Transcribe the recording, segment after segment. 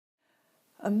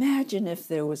Imagine if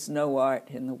there was no art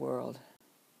in the world.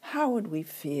 How would we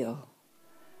feel?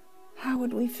 How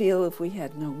would we feel if we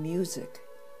had no music,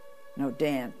 no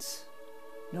dance,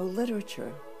 no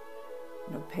literature,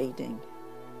 no painting,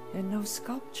 and no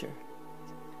sculpture?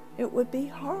 It would be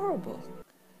horrible.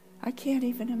 I can't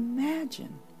even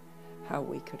imagine how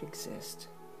we could exist.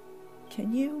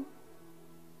 Can you?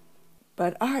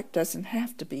 But art doesn't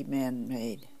have to be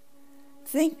man-made.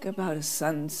 Think about a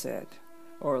sunset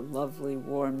or a lovely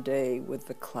warm day with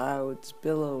the clouds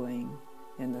billowing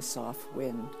in the soft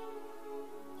wind.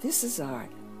 This is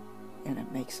art, and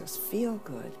it makes us feel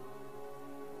good.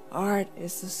 Art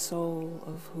is the soul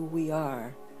of who we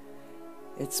are.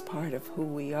 It's part of who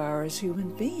we are as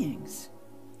human beings.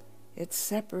 It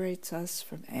separates us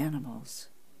from animals.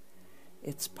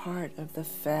 It's part of the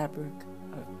fabric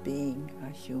of being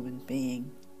a human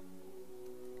being.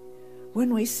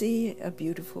 When we see a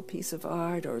beautiful piece of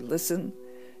art or listen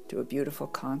to a beautiful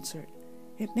concert,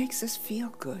 it makes us feel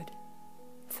good.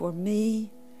 For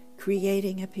me,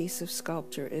 creating a piece of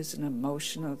sculpture is an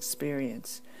emotional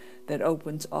experience that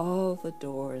opens all the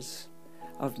doors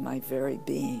of my very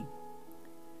being.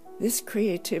 This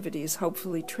creativity is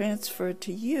hopefully transferred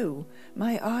to you,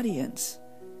 my audience,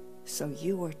 so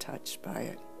you are touched by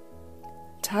it.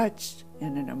 Touched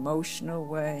in an emotional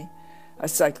way, a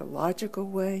psychological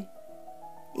way,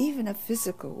 even a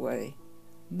physical way.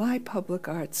 My public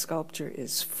art sculpture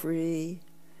is free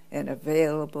and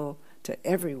available to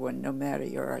everyone, no matter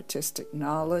your artistic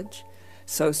knowledge,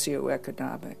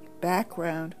 socioeconomic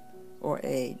background, or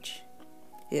age.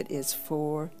 It is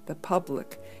for the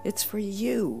public. It's for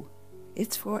you.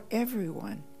 It's for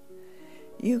everyone.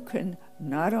 You can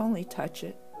not only touch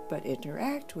it, but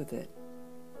interact with it,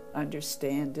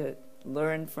 understand it,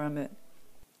 learn from it,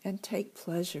 and take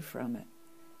pleasure from it.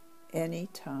 Any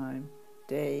time,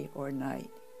 day or night,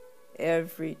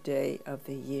 every day of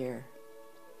the year.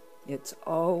 It's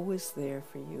always there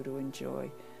for you to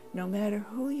enjoy, no matter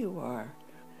who you are.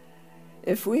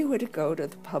 If we were to go to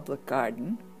the public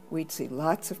garden, we'd see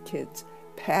lots of kids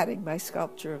patting my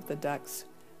sculpture of the ducks,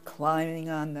 climbing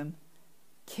on them,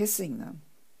 kissing them,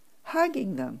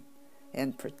 hugging them,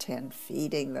 and pretend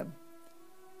feeding them.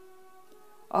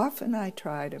 Often I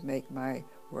try to make my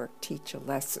work teach a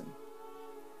lesson.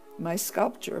 My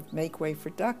sculpture of Make Way for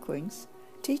Ducklings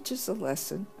teaches a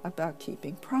lesson about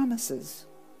keeping promises.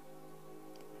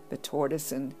 The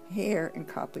tortoise and hare in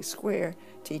Copley Square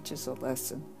teaches a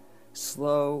lesson.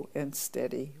 Slow and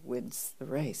steady wins the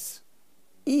race.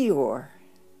 Eeyore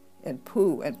and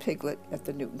Pooh and Piglet at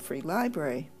the Newton Free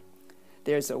Library.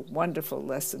 There's a wonderful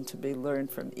lesson to be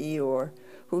learned from Eeyore,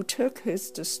 who took his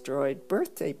destroyed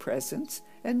birthday presents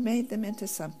and made them into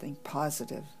something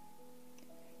positive.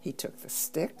 He took the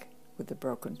stick with the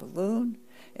broken balloon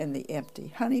and the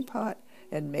empty honey pot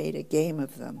and made a game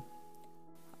of them.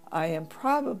 I am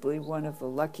probably one of the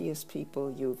luckiest people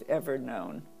you've ever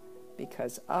known,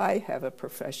 because I have a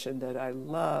profession that I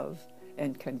love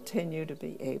and continue to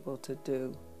be able to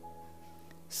do.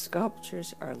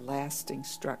 Sculptures are lasting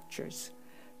structures,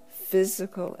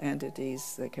 physical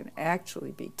entities that can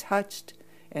actually be touched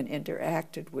and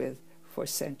interacted with for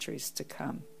centuries to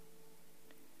come.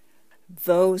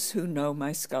 Those who know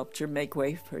my sculpture Make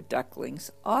Way for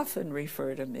Ducklings often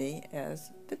refer to me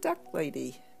as the Duck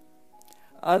Lady.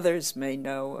 Others may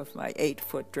know of my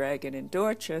 8-foot dragon in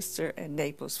Dorchester and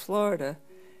Naples, Florida.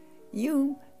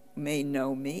 You may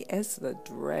know me as the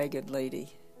Dragon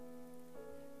Lady.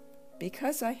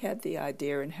 Because I had the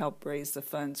idea and helped raise the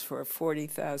funds for a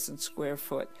 40,000 square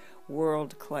foot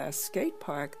world-class skate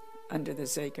park under the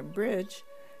Zakim Bridge,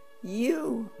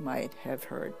 you might have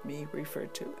heard me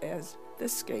referred to as the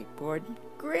Skateboard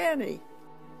Granny.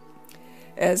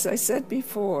 As I said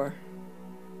before,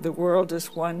 the world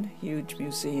is one huge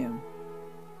museum.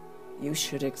 You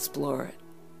should explore it.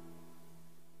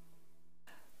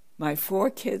 My 4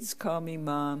 kids call me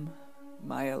Mom,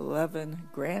 my 11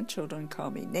 grandchildren call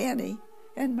me Nanny,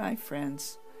 and my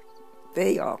friends,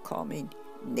 they all call me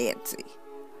Nancy.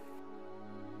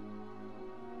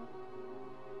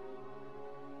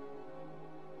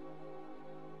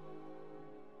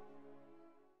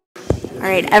 All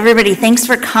right, everybody, thanks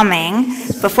for coming.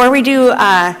 Before we do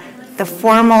the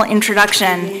formal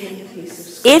introduction,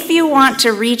 if you want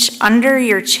to reach under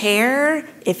your chair,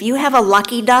 if you have a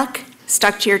lucky duck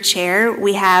stuck to your chair,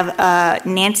 we have a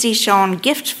Nancy Schon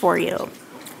gift for you.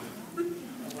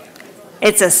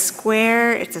 It's a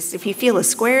square, if you feel a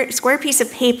square piece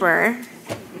of paper,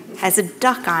 has a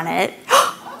duck on it.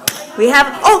 We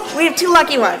have 2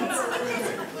 lucky ones.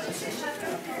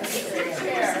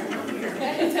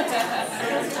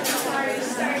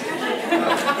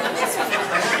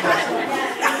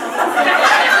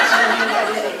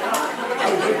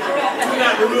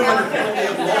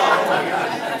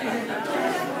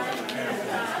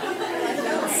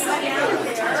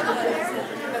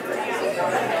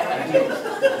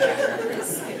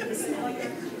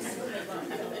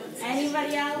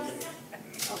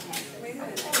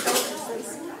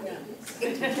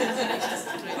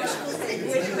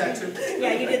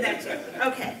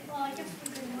 Okay.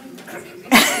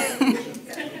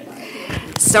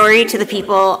 Sorry to the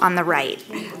people on the right.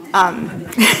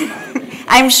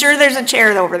 I'm sure there's a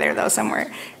chair over there, though,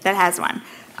 somewhere that has one.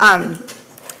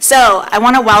 So I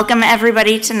want to welcome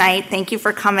everybody tonight. Thank you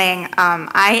for coming.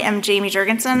 I am Jamie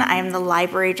Jurgensen. I am the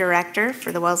library director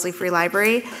for the Wellesley Free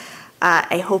Library.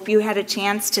 I hope you had a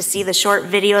chance to see the short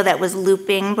video that was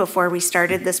looping before we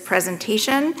started this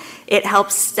presentation. It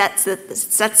helps sets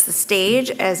the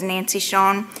stage as Nancy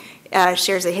Schon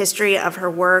shares a history of her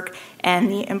work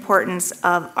and the importance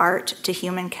of art to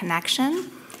human connection.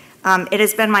 It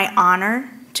has been my honor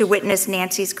to witness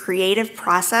Nancy's creative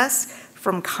process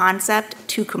from concept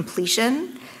to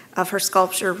completion of her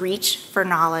sculpture, Reach for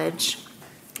Knowledge.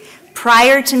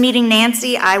 Prior to meeting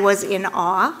Nancy, I was in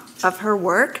awe of her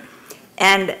work,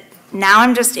 and now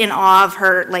I'm just in awe of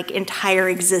her entire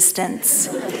existence.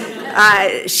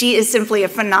 She is simply a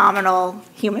phenomenal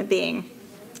human being.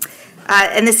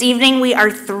 And this evening we are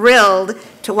thrilled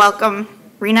to welcome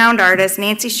renowned artist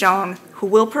Nancy Schon, who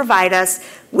will provide us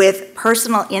with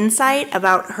personal insight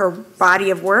about her body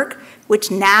of work,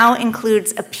 which now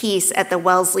includes a piece at the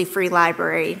Wellesley Free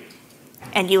Library.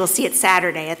 And you will see it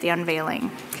Saturday at the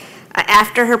unveiling.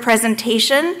 After her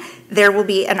presentation, there will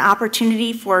be an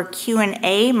opportunity for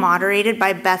Q&A moderated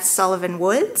by Beth Sullivan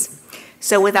Woods.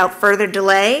 So without further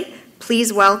delay,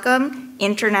 please welcome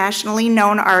internationally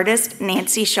known artist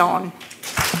Nancy Schon.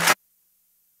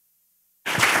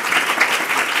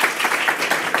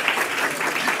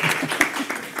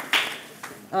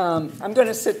 I'm going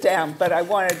to sit down, but I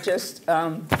want to just,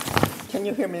 can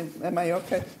you hear me? Am I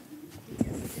okay?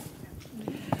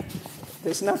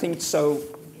 There's nothing so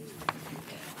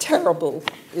terrible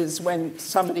is when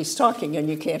somebody's talking and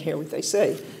you can't hear what they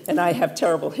say. And I have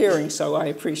terrible hearing, so I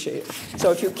appreciate it.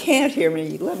 So if you can't hear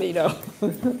me, let me know.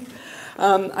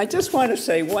 I just want to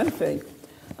say one thing,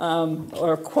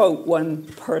 or quote one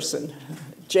person,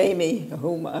 Jamie,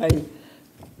 whom I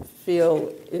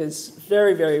feel is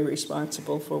very, very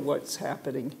responsible for what's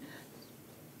happening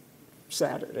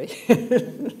Saturday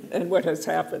and what has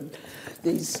happened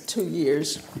these 2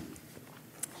 years.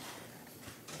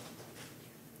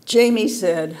 Jamie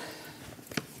said,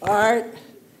 art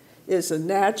is a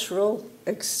natural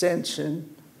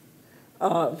extension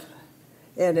of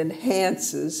and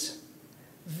enhances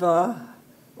the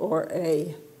or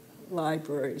a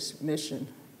library's mission.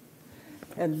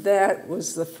 And that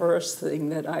was the first thing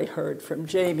that I heard from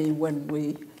Jamie when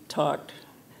we talked.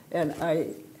 And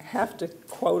I have to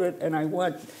quote it, and I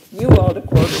want you all to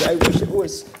quote it. I wish it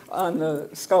was on the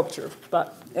sculpture,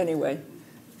 but anyway.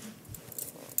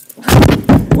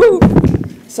 Woo!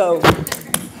 So,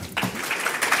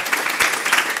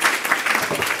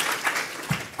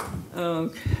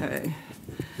 okay.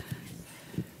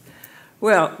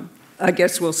 Well, I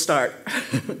guess we'll start.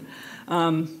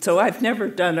 So I've never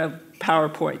done a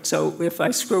PowerPoint, so if I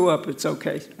screw up, it's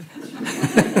okay.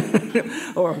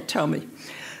 Or tell me.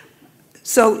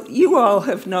 So you all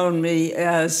have known me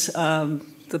as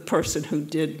the person who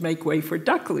did Make Way for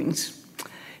Ducklings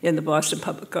in the Boston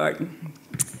Public Garden.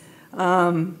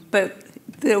 But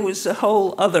there was a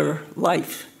whole other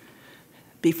life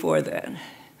before that.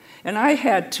 And I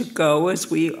had to go,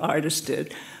 as we artists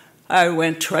did. I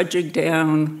went trudging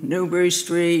down Newbury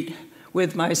Street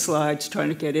with my slides trying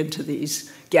to get into these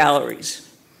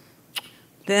galleries.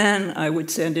 Then I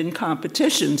would send in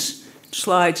competitions,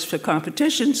 slides for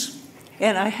competitions,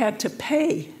 and I had to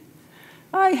pay.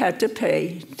 I had to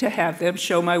pay to have them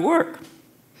show my work.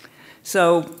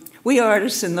 So we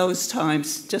artists in those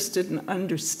times just didn't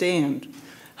understand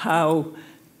how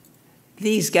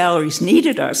these galleries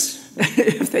needed us.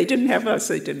 If they didn't have us,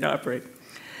 they didn't operate.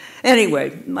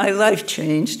 Anyway, my life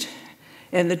changed,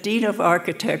 and the Dean of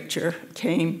Architecture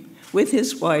came with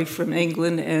his wife from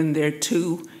England and their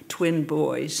 2 twin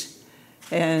boys.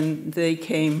 And they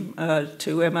came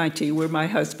to MIT, where my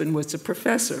husband was a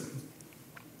professor.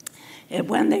 And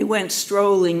when they went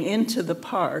strolling into the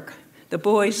park, the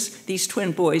boys, these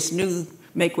twin boys, knew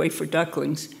Make Way for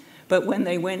Ducklings. But when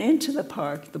they went into the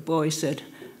park, the boy said,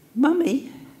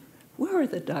 "Mummy, where are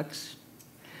the ducks?"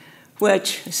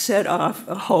 Which set off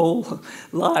a whole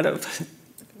lot of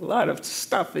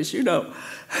stuff, as you know.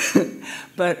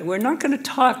 But we're not going to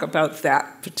talk about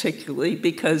that particularly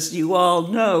because you all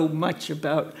know much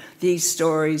about these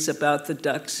stories about the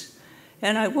ducks.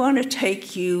 And I want to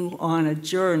take you on a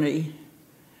journey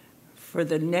for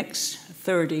the next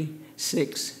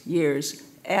 36 years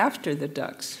after the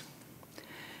ducks.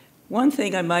 One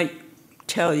thing I might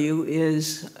tell you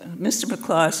is Mr.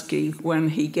 McCloskey, when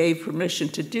he gave permission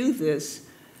to do this,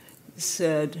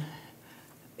 said,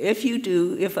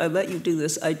 if I let you do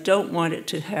this, I don't want it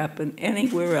to happen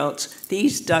anywhere else.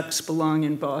 These ducks belong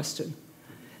in Boston.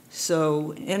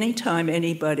 So anytime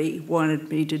anybody wanted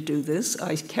me to do this,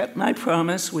 I kept my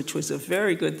promise, which was a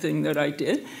very good thing that I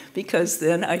did, because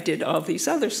then I did all these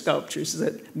other sculptures,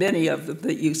 that many of them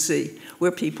that you see,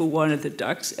 where people wanted the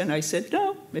ducks, and I said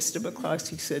no. Mr.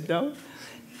 McCloskey said no.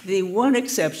 The one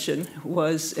exception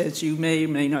was, as you may or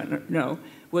may not know,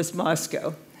 was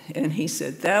Moscow. And he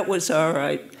said that was all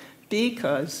right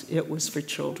because it was for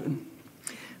children.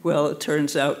 Well, it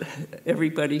turns out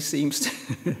everybody seems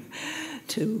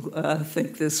to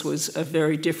think this was a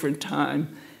very different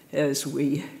time, as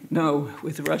we know,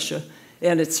 with Russia.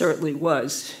 And it certainly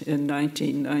was in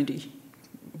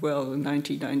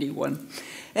 1991.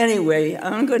 Anyway,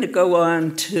 I'm going to go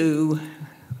on to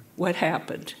what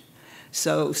happened.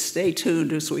 So stay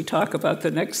tuned as we talk about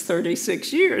the next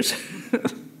 36 years.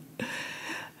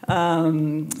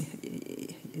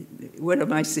 What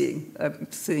am I seeing?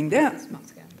 I'm seeing that.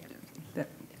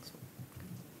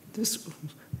 This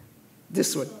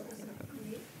one.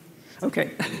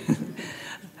 Okay.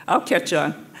 I'll catch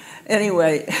on.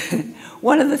 Anyway,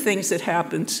 one of the things that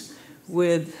happens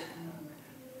with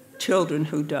children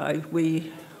who die,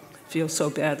 we feel so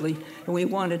badly, and we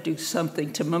want to do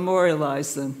something to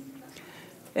memorialize them.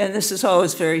 And this is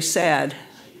always very sad.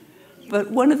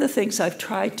 But one of the things I've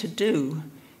tried to do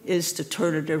is to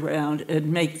turn it around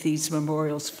and make these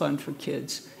memorials fun for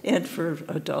kids and for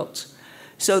adults.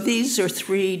 So these are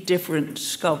 3 different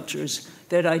sculptures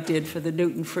that I did for the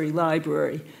Newton Free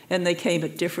Library, and they came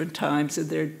at different times, and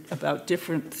they're about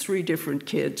 3 different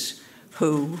kids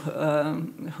who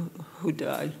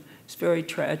died. It's very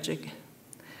tragic.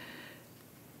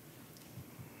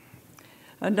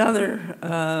 Another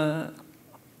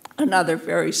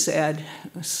very sad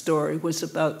story was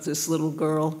about this little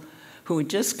girl who had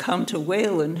just come to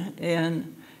Wayland,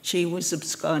 and she was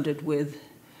absconded with.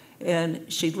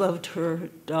 And she loved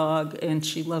her dog, and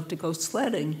she loved to go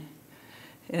sledding.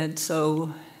 And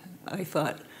so I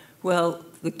thought, well,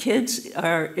 the kids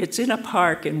it's in a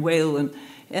park in Wayland,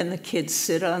 and the kids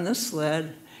sit on the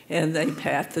sled, and they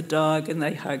pat the dog, and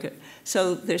they hug it.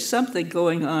 So there's something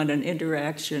going on, an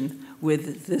interaction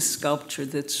with this sculpture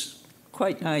that's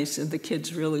quite nice, and the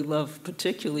kids really love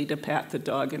particularly to pat the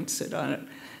dog and sit on it.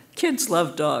 Kids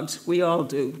love dogs, we all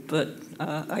do, but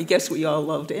I guess we all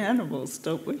loved animals,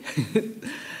 don't we?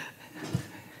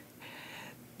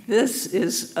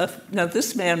 Now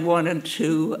this man wanted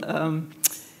to,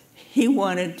 he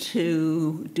wanted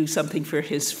to do something for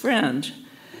his friend,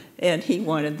 and he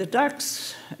wanted the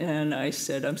ducks. And I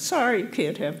said, I'm sorry, you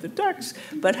can't have the ducks,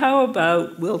 but how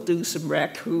about we'll do some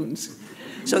raccoons?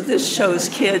 So this shows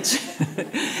kids,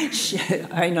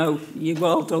 I know you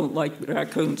all don't like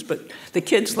raccoons, but the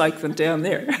kids like them down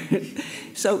there.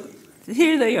 So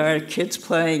here they are, kids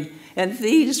playing, and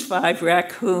these 5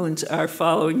 raccoons are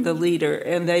following the leader,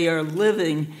 and they are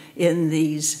living in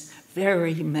these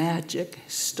very magic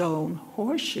stone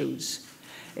horseshoes.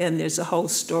 And there's a whole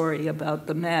story about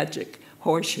the magic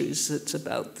horseshoes that's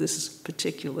about this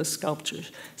particular sculpture.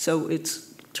 So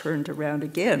it's turned around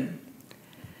again.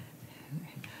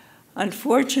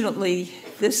 Unfortunately,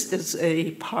 this is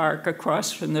a park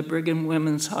across from the Brigham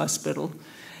Women's Hospital,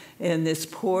 and this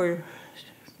poor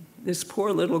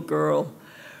little girl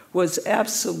was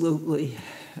absolutely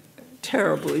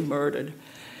terribly murdered.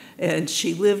 And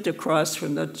she lived across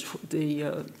from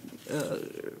the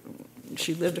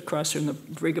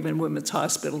Brigham and Women's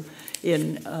Hospital.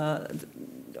 Right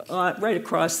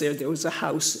across there was a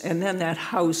house, and then that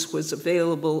house was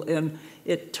available, and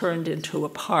it turned into a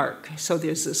park. So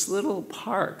there's this little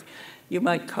park. You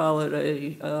might call it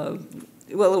it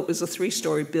was a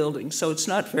 3-story building, so it's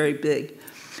not very big.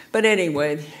 But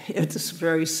anyway, it's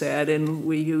very sad, and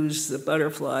we use the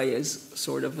butterfly as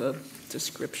sort of a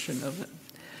description of it.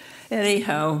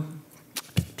 Anyhow,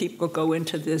 people go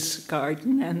into this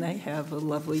garden, and they have a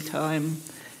lovely time,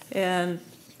 and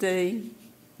they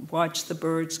watch the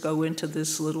birds go into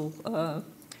this little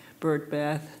bird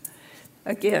bath.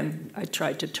 Again, I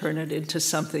tried to turn it into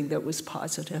something that was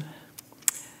positive.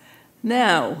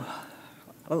 Now,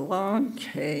 along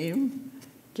came,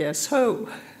 guess who?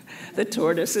 The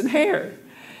tortoise and hare.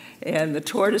 And the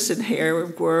tortoise and hare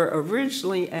were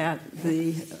originally at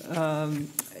the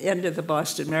end of the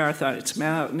Boston Marathon.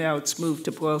 Now it's moved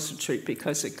to Boylston Street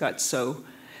because it got so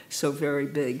very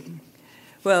big.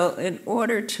 Well, in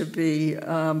order to be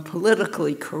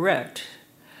politically correct,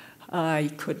 I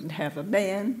couldn't have a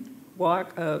man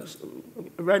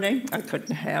running. I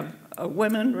couldn't have a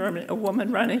woman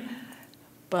running,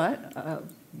 but a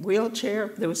wheelchair,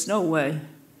 there was no way.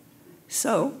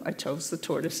 So I chose the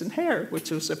tortoise and hare,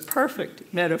 which was a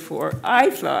perfect metaphor, I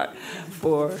thought,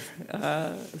 for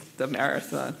the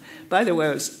marathon. By the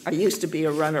way, I used to be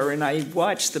a runner, and I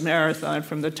watched the marathon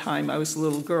from the time I was a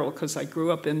little girl, because I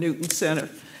grew up in Newton Center,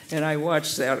 and I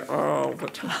watched that all the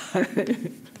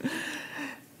time.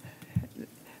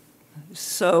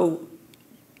 So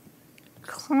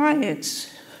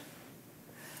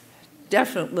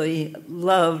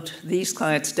these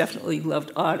clients definitely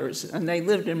loved otters, and they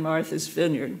lived in Martha's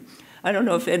Vineyard. I don't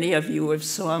know if any of you have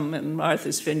swum in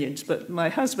Martha's Vineyards, but my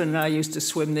husband and I used to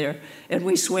swim there, and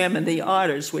we swam in the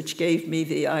otters, which gave me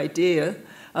the idea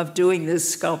of doing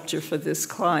this sculpture for this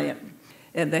client.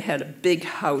 And they had a big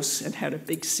house and had a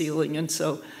big ceiling, and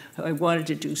so I wanted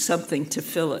to do something to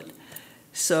fill it.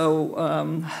 So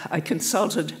I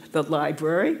consulted the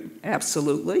library,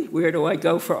 absolutely. Where do I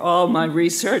go for all my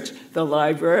research? The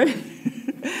library.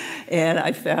 And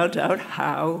I found out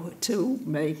how to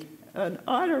make an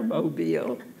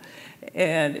automobile.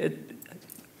 And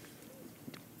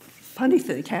funny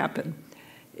thing happened.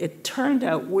 It turned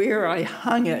out where I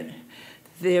hung it,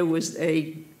 there was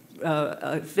a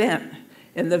vent.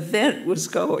 And the vent was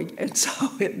going, and so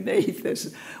it made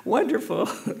this wonderful,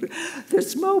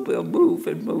 this mobile move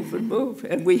and move and move.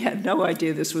 And we had no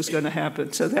idea this was going to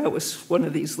happen. So that was one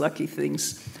of these lucky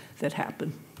things that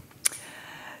happened.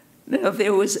 Now,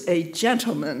 there was a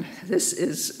gentleman, this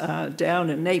is down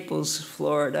in Naples,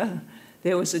 Florida.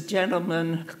 There was a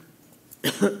gentleman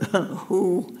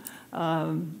who,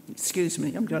 excuse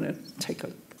me, I'm going to take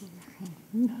a...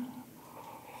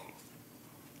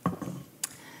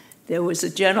 There was a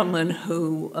gentleman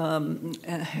who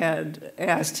had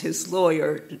asked his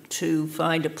lawyer to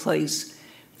find a place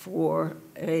for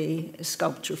a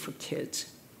sculpture for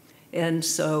kids. And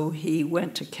so he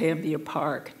went to Cambria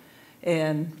Park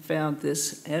and found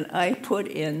this. And I put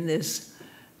in this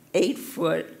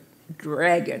 8-foot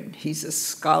dragon. He's a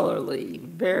scholarly,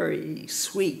 very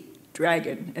sweet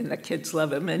dragon, and the kids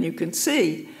love him. And you can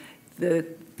see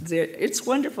that it's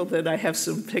wonderful that I have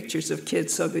some pictures of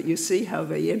kids so that you see how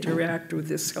they interact with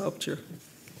this sculpture.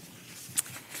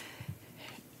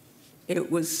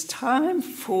 It was time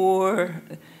for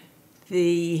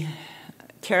the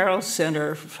Carroll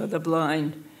Center for the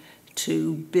Blind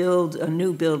to build a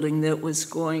new building that was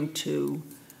going to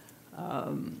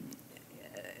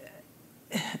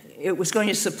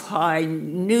supply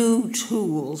new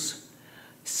tools.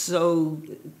 So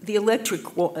the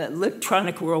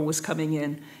electronic world was coming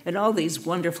in, and all these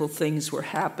wonderful things were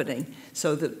happening.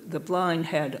 So the blind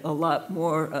had a lot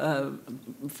more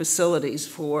facilities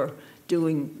for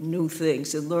doing new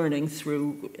things and learning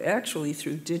through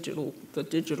the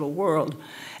digital world.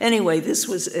 Anyway, this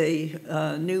was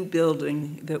a new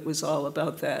building that was all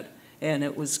about that, and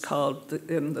it was called,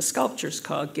 and the sculpture's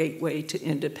called Gateway to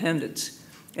Independence.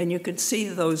 And you could see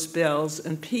those bells,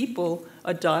 and people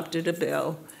adopted a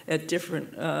bell at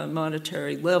different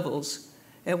monetary levels.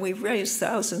 And we've raised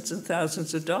thousands and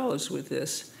thousands of dollars with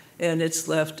this. And it's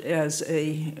left as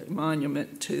a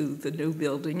monument to the new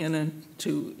building and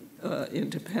to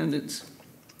independence.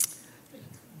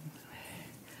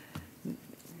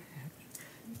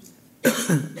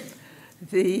 Mr.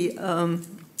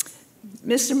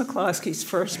 McCloskey's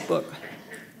first book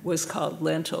was called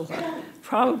Lentil.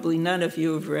 Probably none of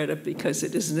you have read it because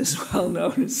it isn't as well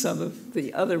known as some of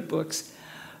the other books.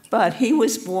 But he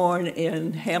was born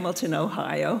in Hamilton,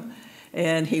 Ohio,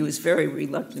 and he was very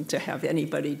reluctant to have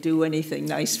anybody do anything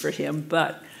nice for him,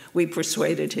 but we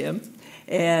persuaded him.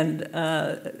 And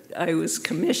I was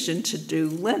commissioned to do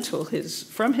Lentil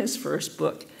from his first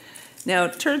book. Now,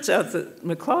 it turns out that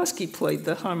McCloskey played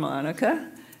the harmonica,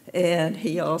 and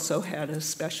he also had a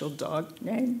special dog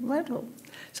named Lentil.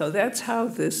 So that's how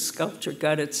this sculpture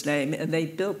got its name, and they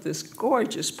built this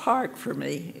gorgeous park for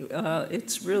me.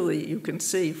 It's really, you can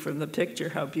see from the picture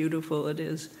how beautiful it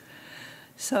is.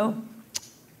 So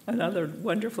another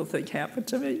wonderful thing happened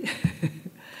to me.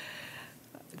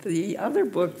 The other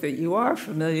book that you are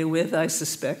familiar with, I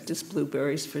suspect, is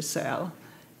Blueberries for Sal.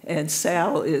 And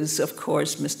Sal is, of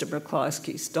course, Mr.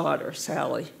 McCloskey's daughter,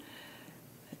 Sally.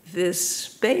 This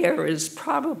bear is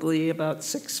probably about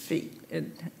 6 feet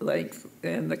in length,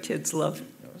 and the kids love him.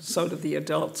 So do the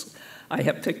adults. I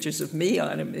have pictures of me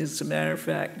on him, as a matter of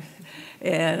fact.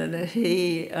 And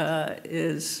he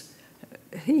has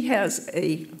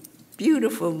a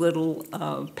beautiful little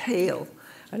pail.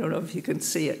 I don't know if you can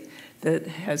see it, that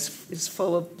is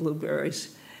full of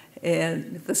blueberries.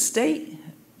 And the state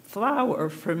flower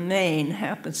for Maine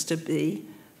happens to be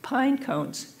pine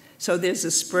cones. So there's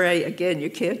a spray, again, you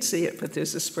can't see it, but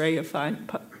there's a spray of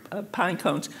pine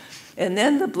cones. And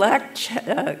then the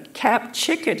black-capped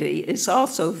chickadee is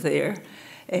also there,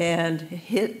 and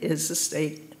hit is the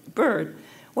state bird.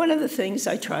 One of the things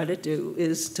I try to do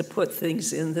is to put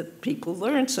things in that people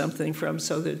learn something from,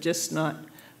 so they're just not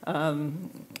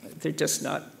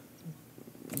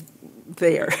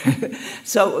there.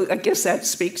 So I guess that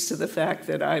speaks to the fact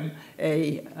that I'm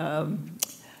a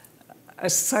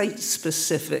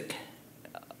site-specific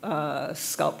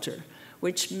sculptor,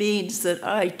 which means that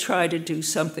I try to do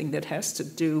something that has to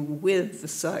do with the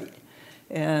site.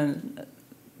 And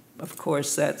of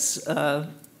course, that's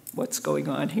what's going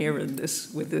on here in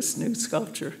with this new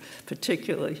sculpture,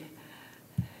 particularly.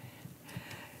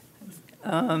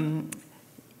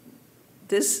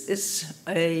 This is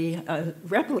a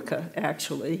replica,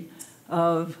 actually,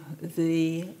 of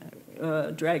the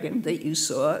dragon that you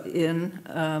saw in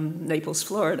Naples,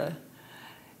 Florida.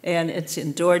 And it's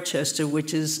in Dorchester,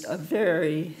 which is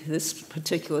this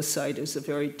particular site is a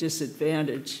very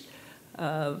disadvantaged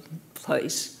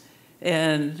place.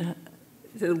 And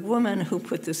the woman who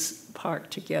put this park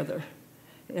together,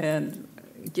 and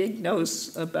Gig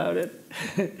knows about it,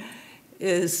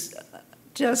 is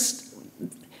just,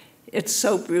 it's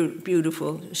so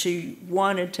beautiful. She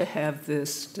wanted to have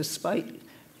this, despite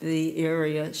the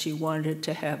area, she wanted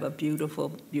to have a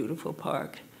beautiful, beautiful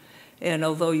park. And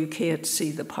although you can't see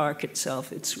the park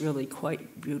itself, it's really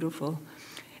quite beautiful.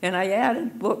 And I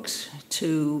added books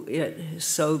to it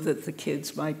so that the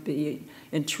kids might be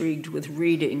intrigued with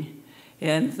reading.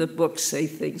 And the books say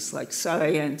things like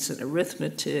science and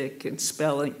arithmetic and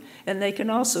spelling. And they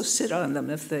can also sit on them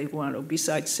if they want to,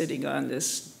 besides sitting on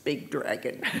this big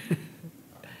dragon.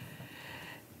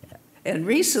 And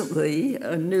recently,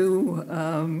 a new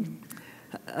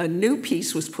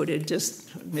piece was put in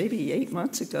just maybe 8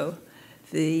 months ago,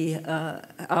 the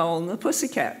Owl and the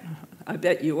Pussycat. I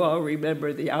bet you all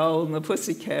remember the Owl and the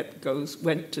Pussycat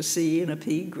went to sea in a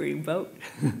pea green boat.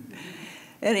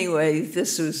 Anyway,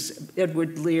 this was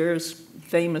Edward Lear's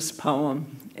famous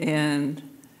poem, and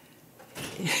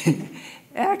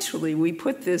actually we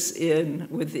put this in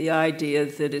with the idea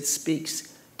that it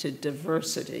speaks to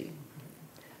diversity.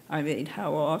 I mean,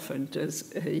 how often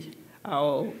does an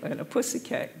owl and a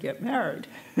pussycat get married?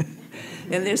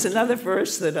 And there's another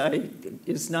verse that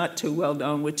is not too well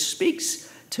known, which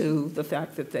speaks to the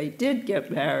fact that they did get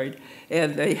married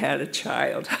and they had a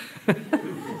child.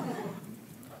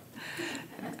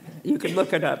 You can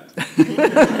look it up.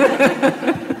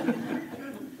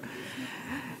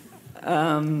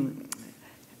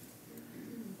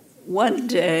 One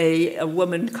day, a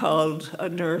woman called a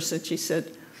nurse and she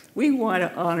said, "We want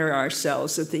to honor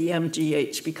ourselves at the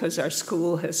MGH because our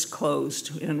school has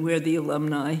closed and we're the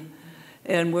alumni,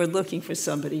 and we're looking for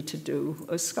somebody to do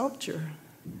a sculpture."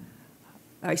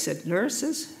 I said,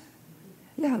 "Nurses?"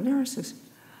 "Yeah, nurses."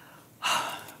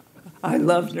 "I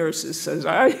love nurses," says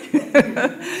I.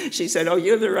 She said, "Oh,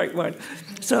 you're the right one."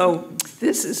 So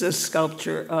this is a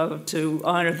sculpture to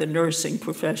honor the nursing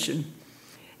profession.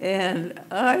 And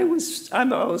I was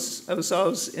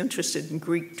always interested in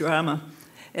Greek drama.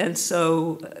 And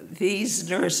so these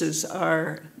nurses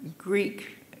are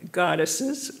Greek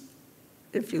goddesses,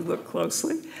 if you look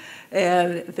closely,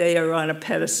 and they are on a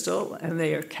pedestal, and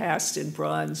they are cast in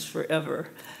bronze forever.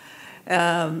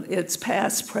 It's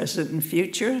past, present, and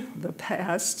future. The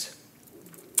past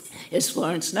is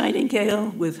Florence Nightingale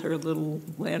with her little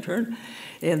lantern,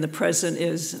 and the present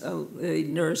is a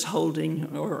nurse holding,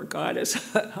 or a goddess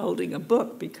holding a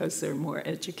book because they're more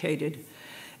educated.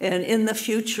 And in the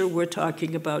future, we're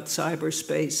talking about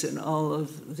cyberspace and all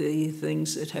of the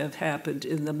things that have happened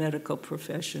in the medical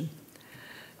profession.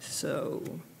 So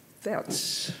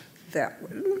that's that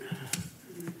one.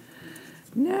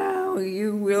 Now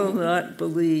you will not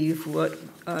believe what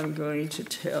I'm going to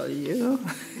tell you.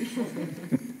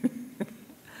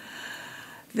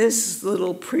 This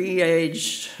little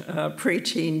pre-aged,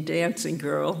 preteen dancing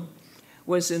girl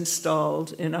was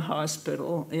installed in a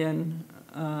hospital in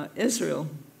Israel.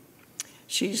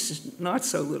 She's not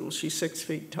so little, she's 6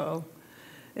 feet tall,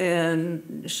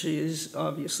 and she's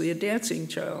obviously a dancing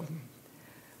child.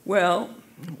 Well,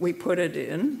 we put it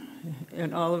in,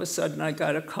 and all of a sudden I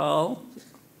got a call.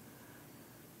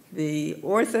 The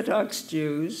Orthodox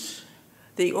Jews,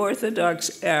 the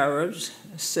Orthodox Arabs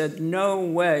said, "No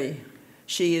way,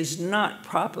 she is not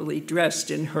properly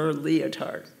dressed in her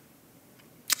leotard."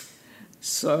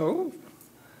 So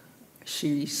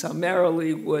she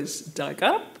summarily was dug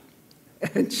up,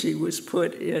 and she was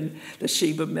put in the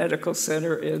Sheba Medical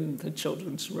Center in the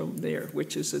children's room there,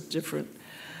 which is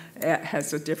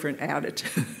has a different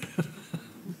attitude.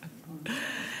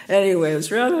 Anyway, it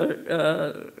was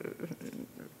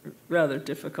rather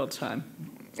difficult time.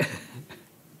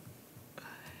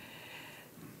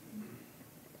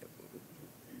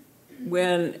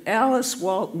 when Alice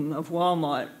Walton of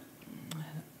Walmart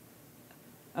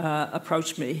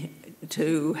approached me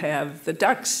to have the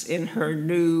ducks in her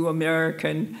new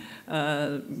American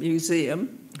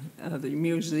museum, the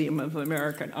Museum of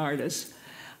American Artists,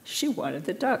 she wanted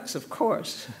the ducks, of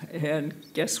course. And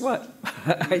guess what?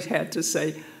 I had to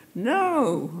say,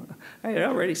 no. I had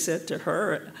already said to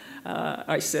her,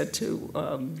 I said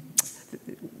to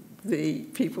the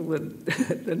people in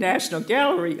the National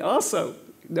Gallery also,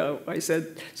 no. I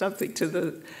said something to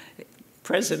the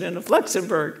president of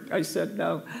Luxembourg. I said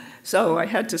no. So I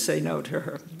had to say no to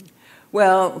her.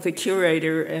 Well, the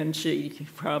curator and she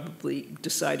probably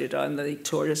decided on the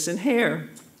tortoise and hare,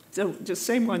 the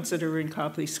same ones that are in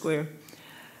Copley Square.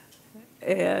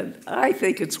 And I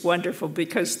think it's wonderful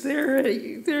because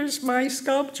there's my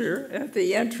sculpture at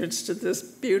the entrance to this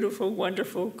beautiful,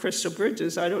 wonderful Crystal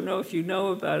Bridges. I don't know if you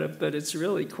know about it, but it's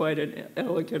really quite an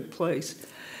elegant place.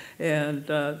 And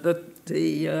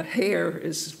the hare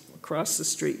is across the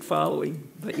street following,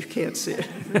 but you can't see it.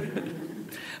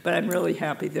 But I'm really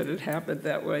happy that it happened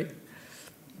that way.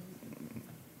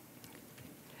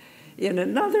 In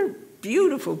another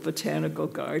beautiful botanical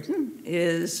garden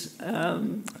is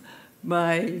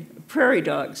my prairie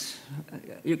dogs.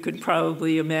 You could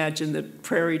probably imagine that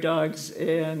prairie dogs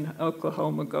and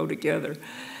Oklahoma go together.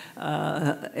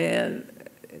 And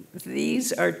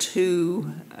these are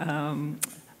two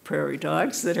prairie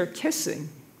dogs that are kissing.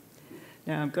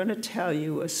 Now, I'm going to tell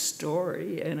you a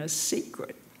story and a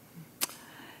secret.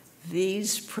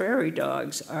 These prairie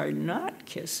dogs are not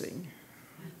kissing.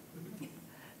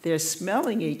 They're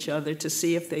smelling each other to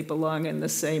see if they belong in the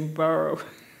same burrow.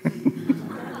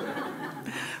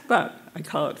 But I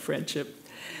call it friendship.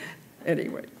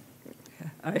 Anyway,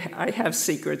 I have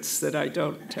secrets that I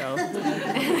don't tell.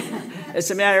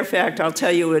 As a matter of fact, I'll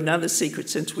tell you another secret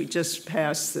since we just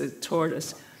passed the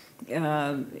tortoise.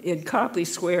 In Copley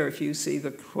Square, if you see the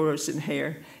tortoise and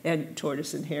hare,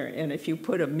 and if you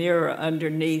put a mirror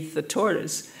underneath the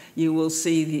tortoise, you will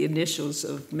see the initials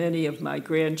of many of my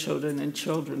grandchildren and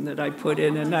children that I put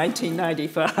in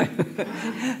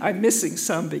 1995. I'm missing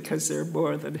some because there are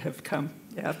more that have come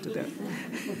after that.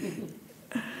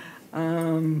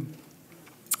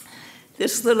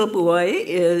 This little boy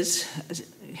is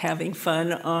having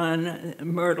fun on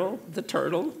Myrtle, the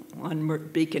turtle, on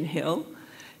Beacon Hill.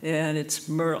 And it's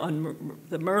on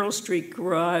the Myrtle Street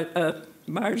garage, the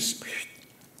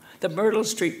Myrtle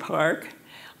Street Park,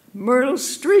 Myrtle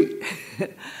Street.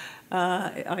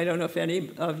 I don't know if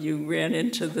any of you ran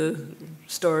into the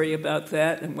story about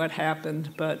that and what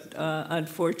happened, but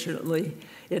unfortunately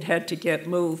it had to get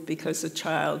moved because the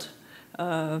child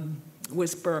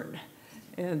was burned.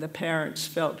 And the parents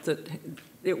felt that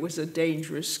it was a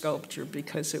dangerous sculpture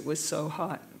because it was so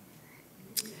hot.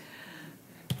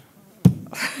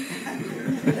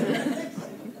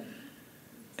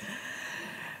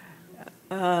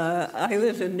 I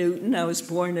live in Newton. I was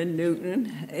born in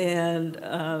Newton, and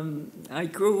I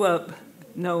grew up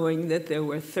knowing that there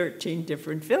were 13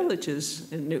 different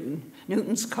villages in Newton.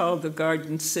 Newton's called the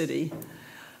Garden City.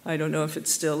 I don't know if it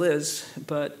still is,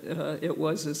 but it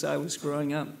was as I was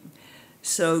growing up.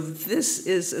 So this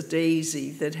is a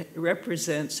daisy that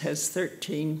has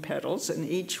 13 petals, and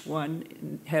each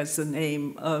one has the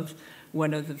name of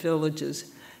one of the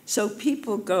villages. So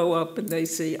people go up and they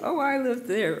say, oh, I lived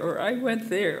there, or I went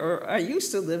there, or I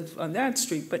used to live on that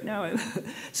street, but now I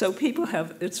So people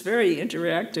it's very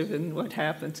interactive in what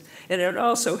happens. And it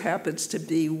also happens to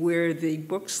be where the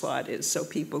book slot is, so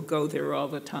people go there all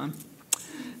the time.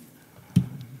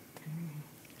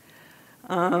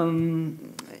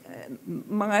 I'm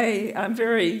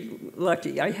very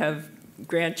lucky. I have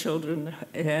grandchildren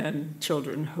and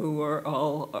children who are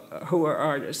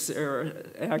artists.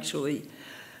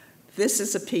 This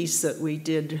is a piece that we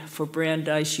did for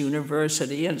Brandeis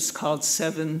University, and it's called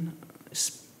 7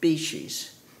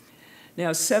 Species.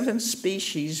 Now, 7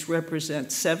 species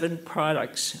represent 7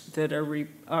 products that are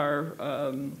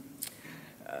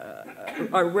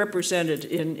represented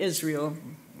in Israel,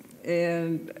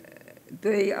 and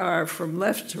they are from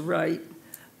left to right: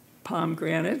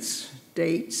 pomegranates,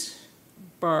 dates,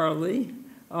 barley,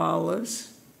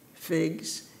 olives,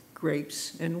 figs,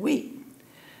 grapes, and wheat.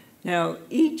 Now,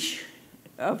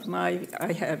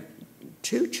 I have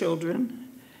 2 children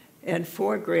and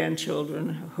 4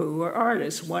 grandchildren who are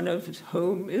artists, one of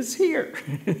whom is here.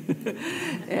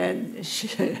 And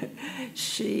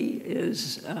she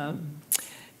is,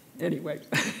 anyway,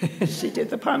 she did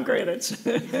the pomegranates.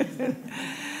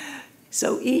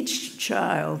 So each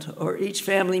child or each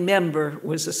family member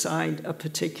was assigned a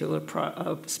particular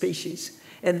species,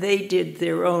 and they did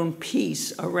their own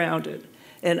piece around it.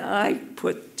 And I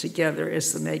put together,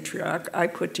 as the matriarch, I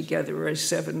put together a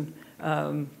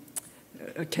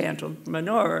 7-candle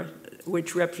menorah,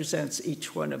 which represents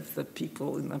each one of the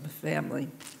people in the family.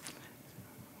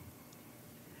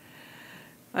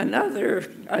 Another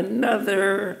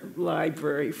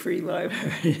library, free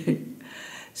library.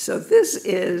 So this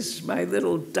is my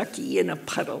little ducky in a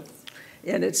puddle.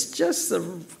 And it's just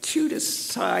the cutest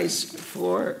size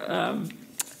for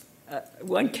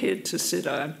one kid to sit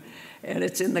on. And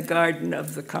it's in the garden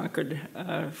of the Concord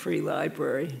Free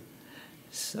Library.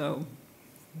 So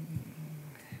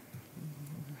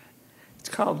it's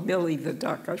called Millie the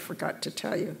Duck, I forgot to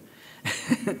tell you.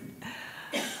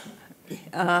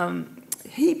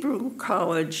 Hebrew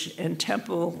College and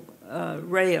Temple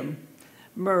Raham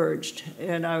merged,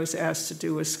 and I was asked to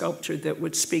do a sculpture that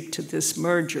would speak to this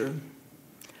merger.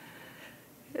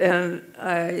 And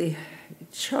I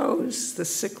chose the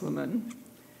cyclamen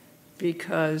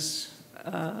because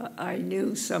I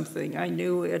knew something. I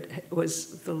knew it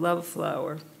was the love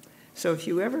flower. So if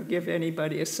you ever give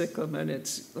anybody a cyclamen,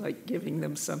 it's like giving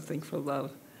them something for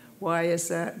love. Why is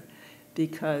that?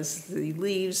 Because the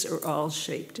leaves are all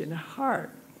shaped in a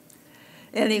heart.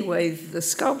 Anyway, the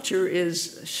sculpture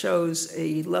shows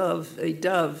a dove,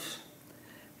 the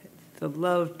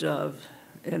love dove,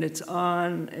 and it's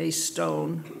on a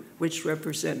stone which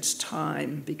represents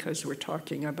time, because we're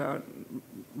talking about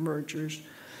mergers.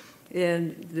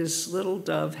 And this little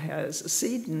dove has a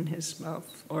seed in his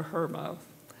mouth, or her mouth.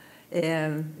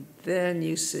 And then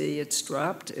you see it's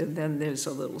dropped, and then there's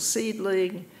a little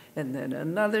seedling, and then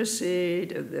another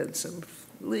seed, and then some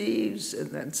leaves,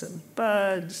 and then some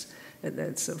buds, and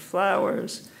then some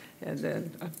flowers, and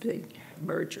then a big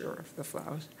merger of the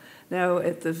flowers. Now,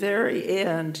 at the very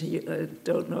end, I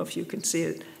don't know if you can see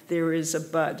it, there is a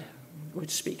bud,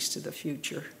 which speaks to the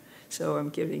future. So I'm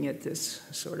giving it this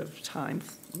sort of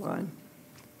timeline.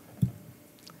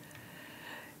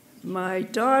 My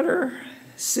daughter,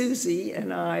 Susie,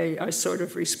 and I are sort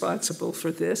of responsible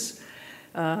for this.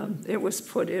 It was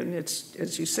put in, it's,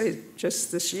 as you say,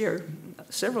 just this year.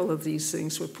 Several of these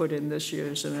things were put in this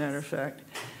year, as a matter of fact.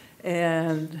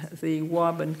 And the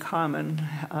Waban Common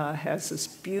has this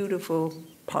beautiful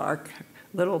park,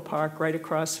 little park right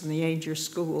across from the Ainger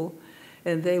School,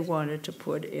 and they wanted to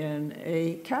put in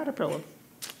a caterpillar.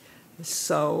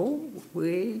 So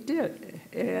we did.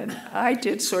 And I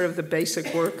did sort of the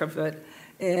basic work of it,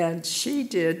 and she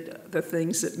did the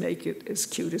things that make it as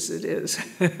cute as it is.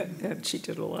 And she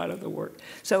did a lot of the work.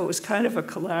 So it was kind of a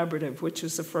collaborative, which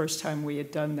was the first time we had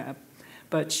done that.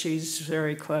 But she's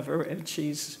very clever, and she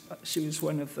was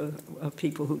one of the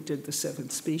people who did the 7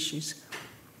 species.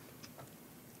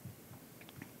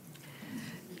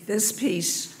 This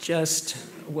piece just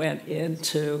went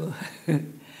into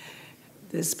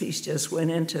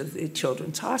the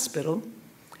Children's Hospital.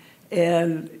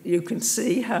 And you can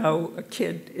see how a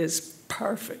kid is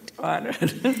perfect on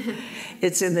it.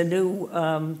 It's in the new,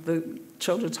 the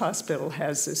Children's Hospital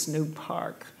has this new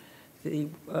park. The,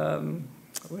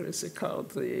 what is it called?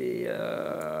 The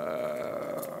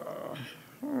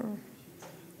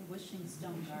Wishing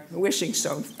Stone Garden. Wishing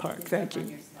Stone Park, thank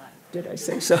you. Did I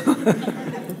say so?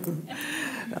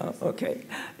 Oh, okay.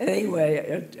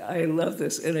 Anyway, I love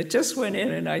this. And it just went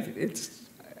in, and I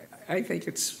think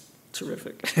it's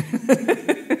terrific.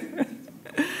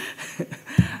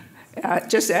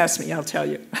 Just ask me, I'll tell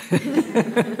you.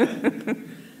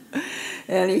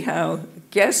 Anyhow,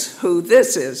 guess who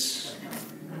this is?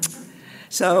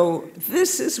 So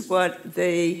this is what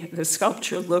the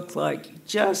sculpture looked like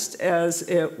just as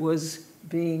it was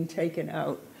being taken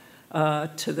out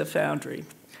to the foundry.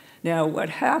 Now, what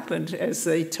happened as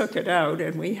they took it out,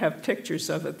 and we have pictures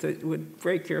of it that would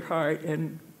break your heart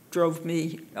and drove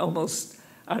me almost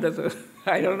out of the,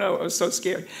 I don't know, I was so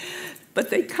scared. But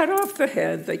they cut off the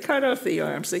head, they cut off the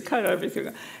arms, they cut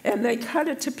everything, and they cut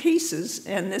it to pieces,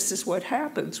 and this is what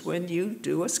happens when you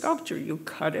do a sculpture. You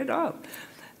cut it up.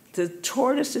 The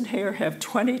tortoise and hare have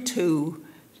 22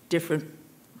 different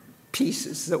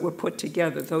pieces that were put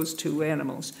together, those two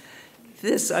animals.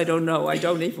 This, I don't know. I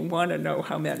don't even want to know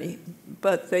how many.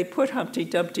 But they put Humpty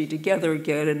Dumpty together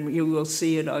again, and you will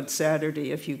see it on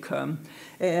Saturday if you come.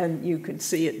 And you can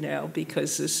see it now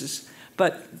because this is...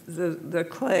 But the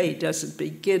clay doesn't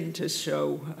begin to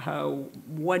show how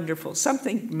wonderful,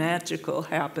 something magical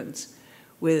happens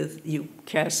with you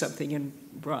cast something in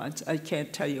bronze. I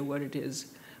can't tell you what it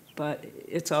is, but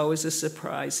it's always a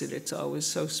surprise, and it's always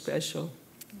so special.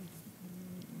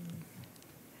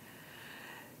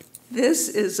 This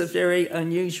is a very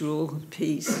unusual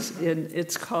piece, and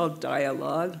it's called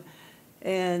Dialogue.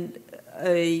 And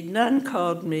a nun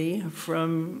called me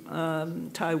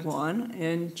from Taiwan,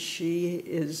 and she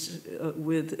is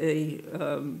with a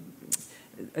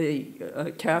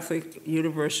Catholic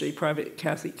university, private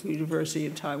Catholic university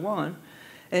in Taiwan,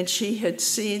 and she had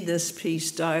seen this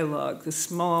piece, Dialogue, a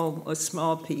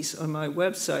small piece on my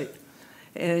website,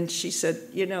 and she said,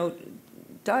 you know,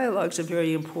 dialogue's a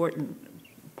very important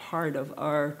part of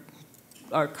our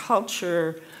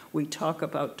culture. We talk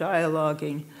about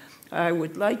dialoguing. I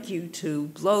would like you to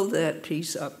blow that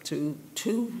piece up to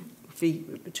two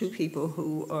people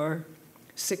who are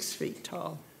 6 feet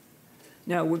tall.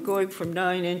 Now, we're going from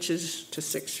 9 inches to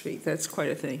 6 feet. That's quite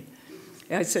a thing.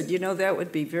 And I said, you know, that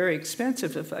would be very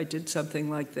expensive if I did something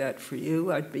like that for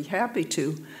you. I'd be happy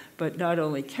to, but not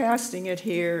only casting it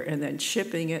here and then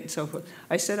shipping it and so forth.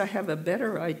 I said, I have a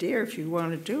better idea if you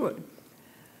want to do it.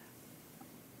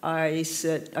 I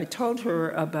told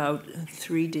her about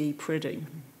 3D printing.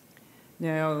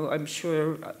 Now, I'm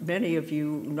sure many of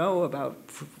you know about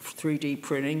 3D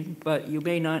printing, but you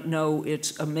may not know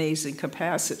its amazing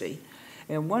capacity.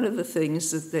 And one of the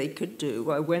things that they could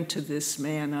do, I went to this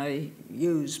man I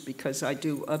use because I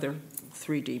do other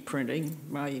 3D printing.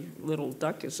 My little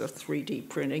duck is a 3D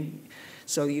printing.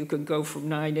 So you can go from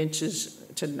 9 inches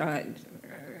to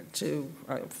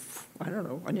I don't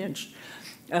know, an inch.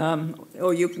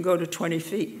 Or you can go to 20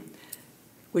 feet,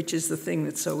 which is the thing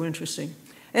that's so interesting.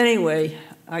 Anyway,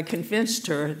 I convinced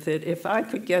her that if I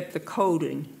could get the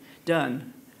coding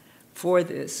done for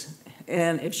this,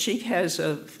 and if she has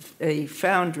a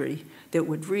foundry that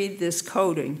would read this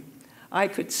coding, I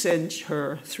could send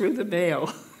her through the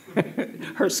mail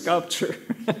her sculpture,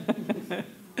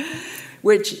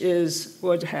 which is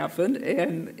what happened,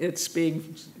 and it's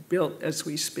being built as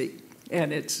we speak,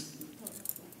 and it's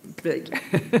big.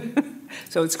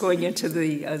 So it's going into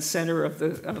the center of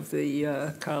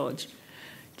the college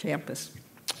campus.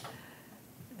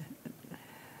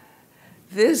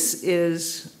 This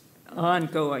is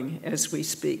ongoing as we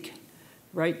speak.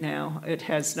 Right now, it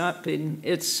has not been,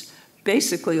 it's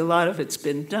basically a lot of it's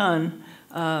been done,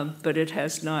 but it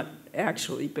has not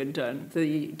actually been done.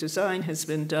 The design has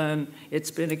been done, it's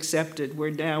been accepted.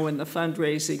 We're now in the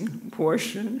fundraising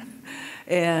portion.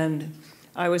 And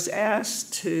I was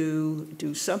asked to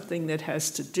do something that has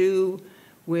to do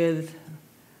with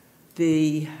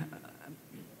the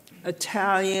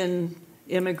Italian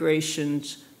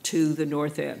immigrations to the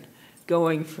North End,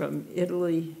 going from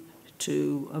Italy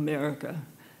to America.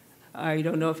 I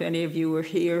don't know if any of you are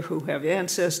here who have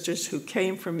ancestors who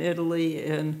came from Italy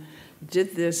and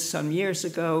did this some years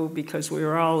ago because we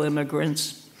were all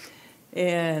immigrants.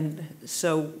 And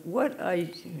so what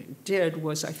I did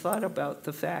was I thought about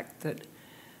the fact that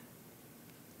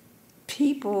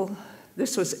people,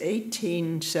 this was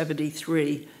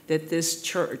 1873, that this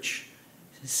church,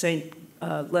 St.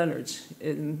 Leonard's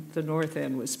in the North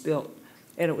End, was built.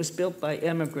 And it was built by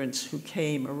immigrants who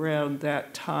came around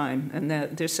that time, and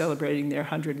that they're celebrating their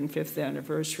 105th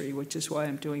anniversary, which is why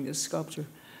I'm doing this sculpture.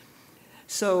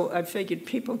 So I figured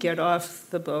people get off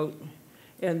the boat,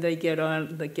 and they get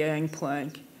on the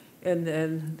gangplank, and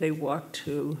then they walk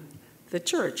to the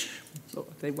church. So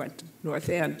they went to North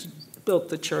End, built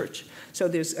the church. So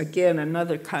there's, again,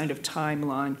 another kind of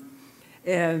timeline.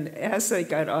 And as they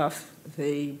got off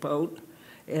the boat,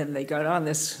 and they got on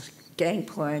this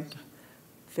gangplank,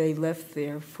 they left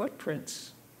their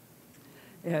footprints.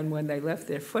 And when they left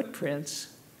their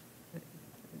footprints,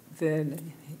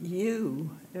 then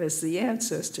you, as the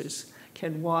ancestors,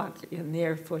 can walk in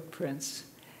their footprints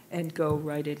and go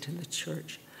right into the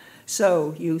church.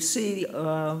 So you see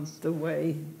the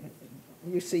way,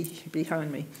 you see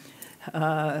behind me.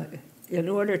 In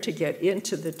order to get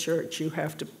into the church, you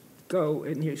have to go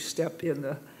and you step in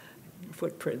the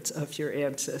footprints of your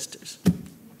ancestors.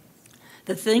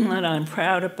 The thing that I'm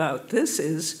proud about this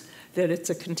is that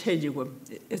it's a continuum.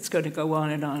 It's going to go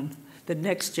on and on. The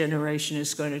next generation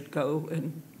is going to go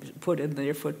and put in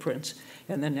their footprints,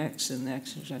 and the next and the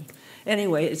next.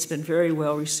 Anyway, it's been very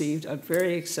well received. I'm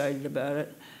very excited about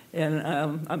it, and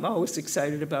I'm always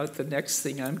excited about the next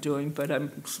thing I'm doing, but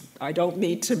I don't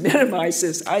mean to minimize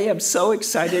this. I am so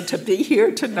excited to be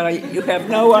here tonight. You have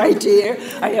no idea.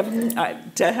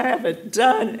 To have it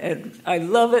done, and I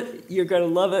love it. You're going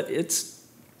to love it.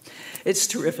 It's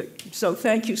terrific. So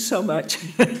thank you so much.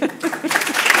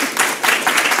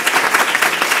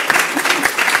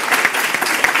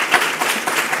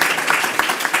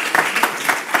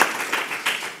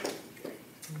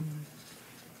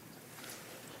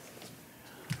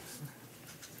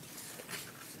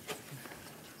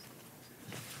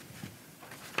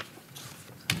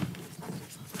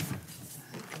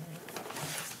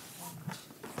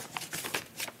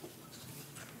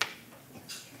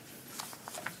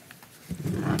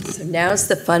 So now's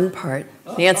the fun part.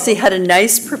 Nancy had a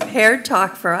nice prepared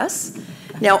talk for us.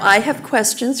 Now I have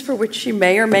questions for which she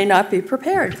may or may not be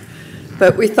prepared.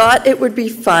 But we thought it would be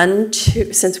fun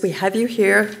to, since we have you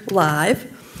here live,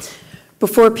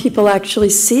 before people actually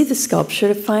see the sculpture,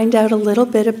 to find out a little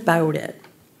bit about it.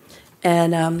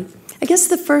 And I guess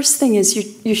the first thing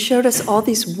is you showed us all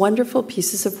these wonderful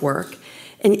pieces of work,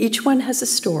 and each one has a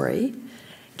story.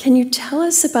 Can you tell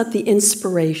us about the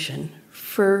inspiration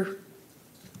for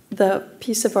the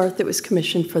piece of art that was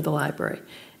commissioned for the library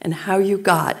and how you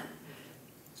got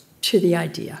to the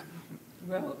idea?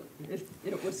 Well,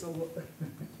 it was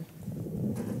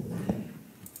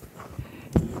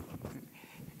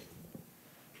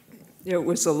it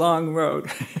was a long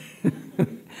road.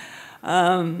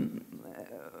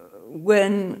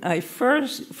 When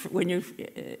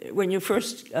you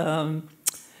first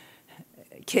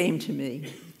came to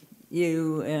me,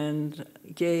 you and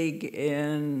Gig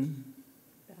and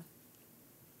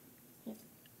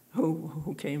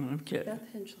who came on? Beth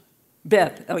Hinchler.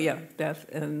 Beth, oh yeah, Beth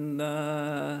and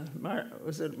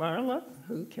was it Marla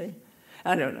who came?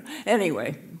 I don't know.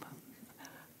 Anyway,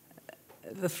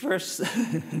 the first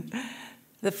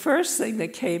the first thing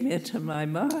that came into my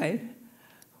mind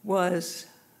was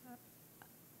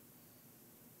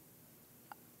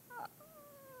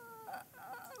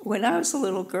when I was a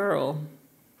little girl,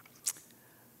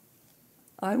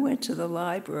 I went to the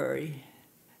library,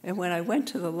 and when I went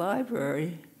to the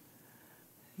library,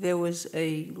 there was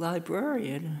a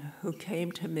librarian who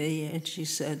came to me and she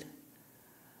said,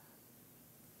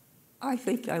 I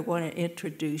think I want to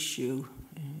introduce you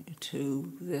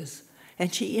to this.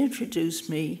 And she introduced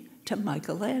me to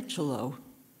Michelangelo.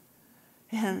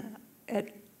 And at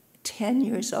 10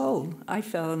 years old, I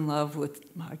fell in love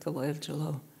with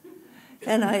Michelangelo.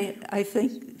 And I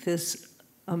think this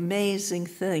amazing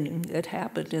thing that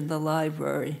happened in the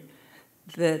library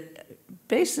that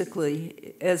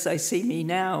basically, as I see me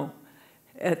now,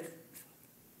 at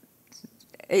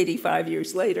 85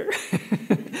 years later,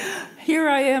 here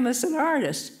I am as an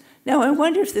artist. Now, I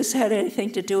wonder if this had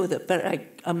anything to do with it, but I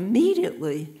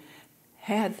immediately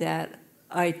had that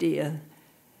idea.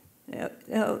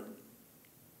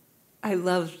 I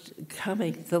loved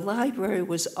coming. The library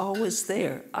was always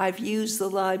there. I've used the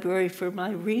library for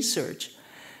my research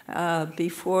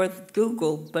before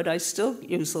Google, but I still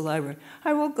use the library.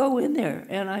 I will go in there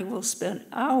and I will spend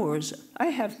hours.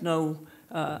 I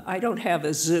don't have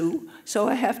a zoo, so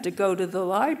I have to go to the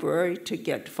library to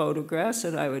get photographs,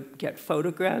 and I would get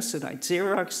photographs and I'd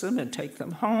Xerox them and take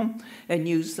them home and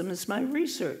use them as my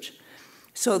research.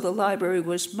 So the library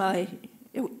was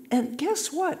and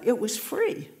guess what? It was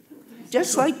free.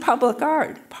 Just like public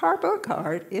art. Public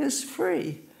art is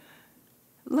free.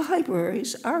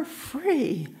 Libraries are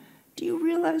free. Do you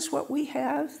realize what we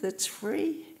have that's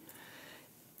free?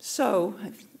 So,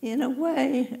 in a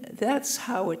way, that's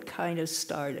how it kind of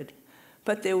started.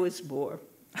 But there was more.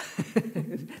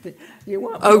 You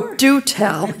want more? Oh, do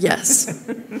tell, yes.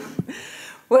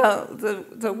 Well,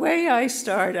 the way I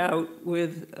start out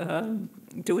with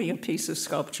doing a piece of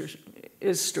sculpture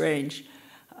is strange.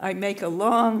 I make a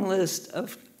long list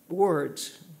of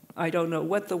words. I don't know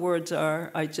what the words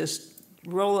are. I just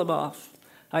roll them off.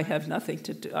 I have nothing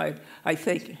to do. I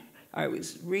think I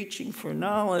was reaching for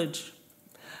knowledge.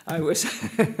 I was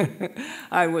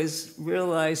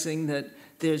realizing that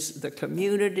the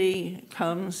community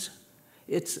comes.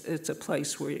 It's a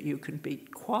place where you can be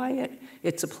quiet.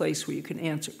 It's a place where you can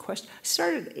answer questions. I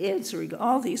started answering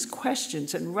all these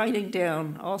questions and writing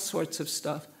down all sorts of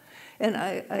stuff. And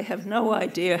I have no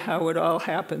idea how it all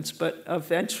happens, but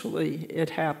eventually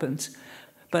it happens.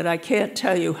 But I can't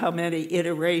tell you how many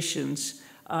iterations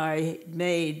I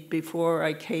made before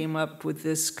I came up with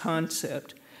this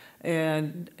concept.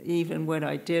 And even when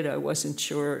I did, I wasn't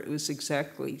sure it was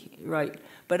exactly right.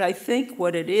 But I think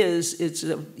what it is, it's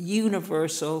a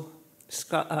universal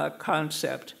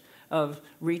concept of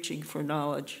reaching for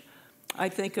knowledge. I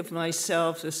think of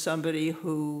myself as somebody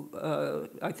who,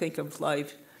 I think of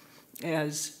life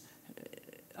as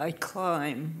I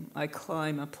climb a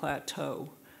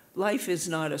plateau. Life is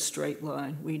not a straight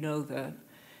line, we know that.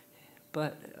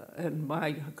 But, and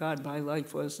my God, my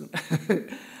life wasn't.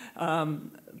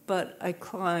 But I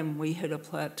climb, we hit a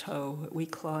plateau, we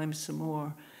climb some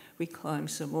more, we climb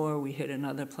some more, we hit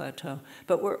another plateau.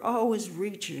 But we're always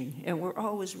reaching, and we're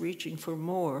always reaching for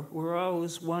more. We're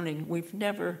always wanting, we've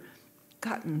never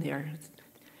gotten there.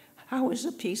 How is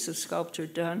a piece of sculpture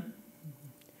done?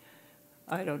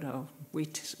 I don't know.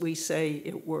 We say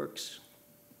it works.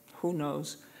 Who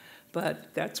knows?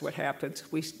 but that's what happens.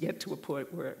 We get to a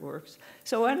point where it works.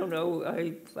 So I don't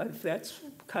know, that's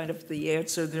kind of the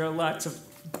answer. There are lots of,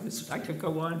 I could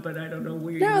go on, but I don't know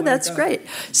where you want to go. No, that's great.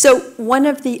 So one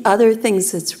of the other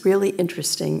things that's really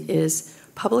interesting is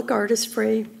public art is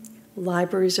free,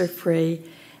 libraries are free,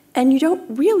 and you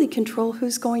don't really control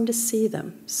who's going to see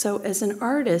them. So as an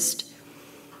artist,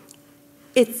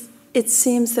 it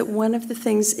seems that one of the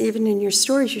things, even in your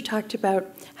stories, you talked about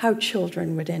how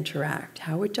children would interact,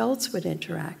 how adults would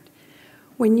interact.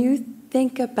 When you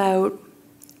think about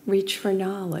Reach for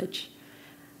Knowledge,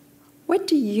 what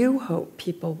do you hope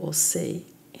people will see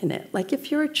in it? Like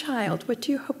if you're a child, what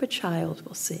do you hope a child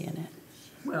will see in it?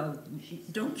 Well,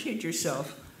 don't kid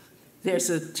yourself. There's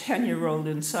a 10-year-old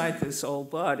inside this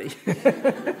old body.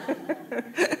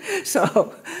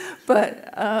 So,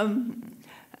 but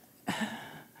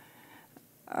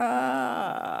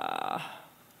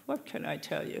what can I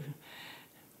tell you?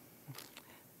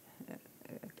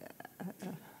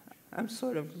 I'm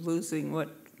sort of losing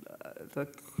what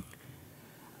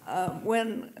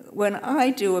when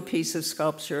I do a piece of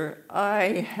sculpture,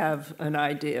 I have an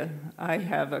idea. I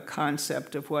have a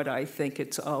concept of what I think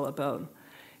it's all about.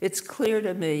 It's clear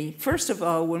to me, first of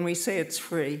all, when we say it's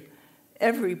free,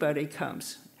 everybody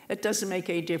comes. It doesn't make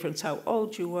any difference how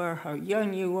old you are, how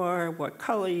young you are, what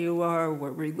color you are,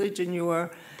 what religion you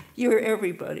are. You're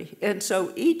everybody. And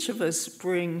so each of us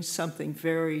brings something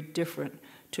very different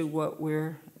to what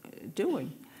we're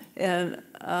doing. And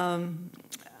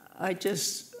I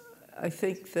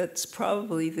think that's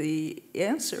probably the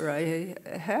answer I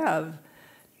have,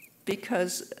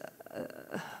 because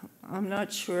I'm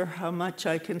not sure how much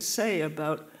I can say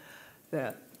about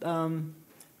that.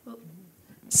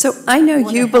 So I know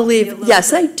you believe,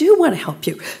 yes, I do want to help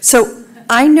you. So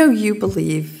I know you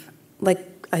believe,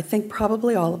 like I think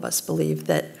probably all of us believe,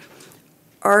 that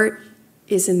art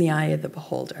is in the eye of the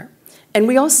beholder. And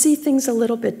we all see things a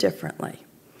little bit differently.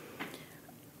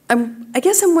 I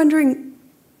guess I'm wondering,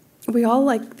 we all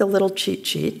like the little cheat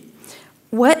sheet.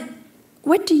 What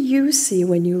do you see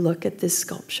when you look at this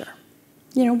sculpture?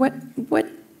 You know,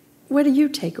 what do you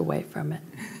take away from it?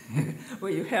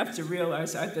 Well, you have to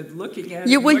realize I've been looking at it.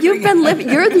 You've been living.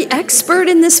 You're the expert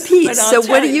in this piece. So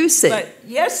what do you see? But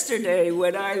yesterday,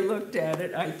 when I looked at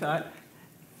it, I thought,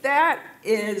 that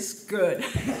is good.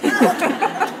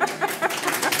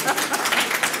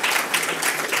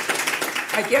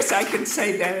 I guess I can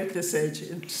say that at this stage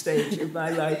in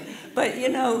my life. But, you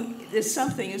know, there's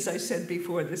something, as I said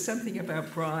before, there's something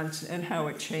about bronze and how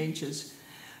it changes.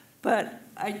 But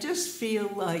I just feel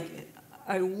like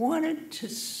I wanted to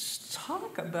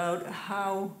talk about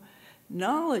how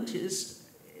knowledge is,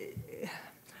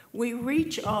 we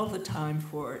reach all the time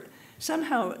for it.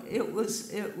 Somehow it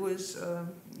was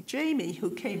Jamie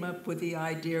who came up with the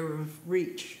idea of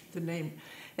reach, the name.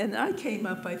 And I came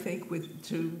up, I think,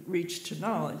 to reach to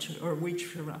knowledge, or reach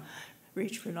for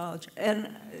knowledge. And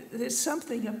there's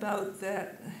something about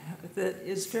that that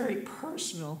is very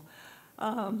personal.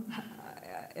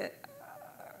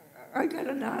 I got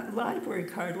a library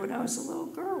card when I was a little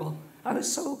girl.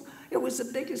 It was the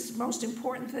biggest, most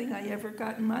important thing I ever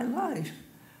got in my life.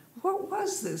 What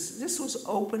was this? This was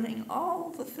opening all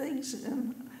the things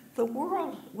in the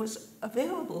world was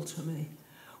available to me.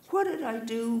 What did I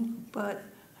do? But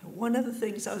one of the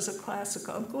things, I was a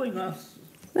classical, I'm going off.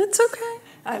 That's okay.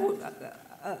 I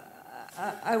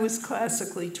was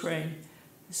classically trained.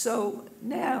 So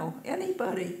now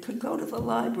anybody can go to the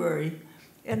library,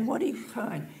 and what do you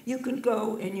find? You can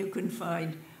go and you can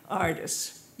find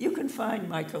artists. You can find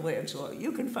Michelangelo.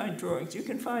 You can find drawings. You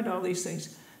can find all these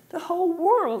things. The whole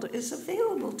world is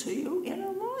available to you in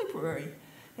a library.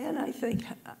 And I think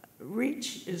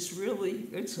reach is really,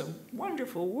 it's a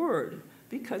wonderful word,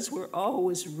 because we're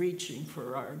always reaching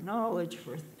for our knowledge,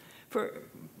 for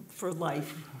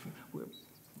life.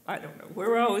 I don't know.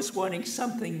 We're always wanting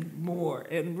something more,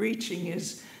 and reaching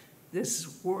is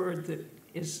this word that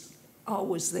is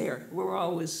always there. We're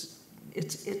always,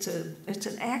 it's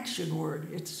an action word.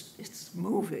 It's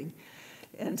moving,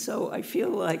 and so I feel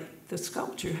like the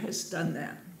sculpture has done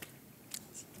that.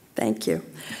 Thank you.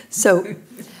 So,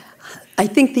 I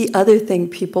think the other thing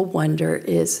people wonder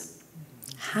is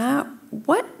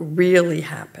what really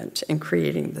happened in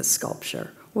creating the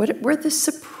sculpture? What were the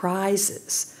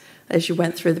surprises as you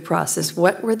went through the process?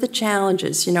 What were the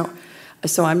challenges? You know,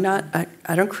 so I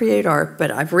don't create art,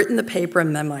 but I've written the paper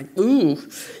and I'm like, ooh,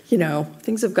 you know,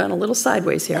 things have gone a little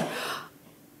sideways here.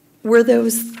 Were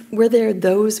there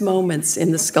those moments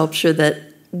in the sculpture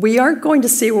that we aren't going to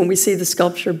see when we see the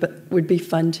sculpture, but would be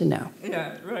fun to know?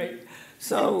 Yeah, right.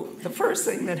 So the first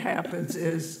thing that happens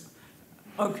is,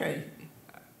 okay,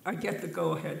 I get the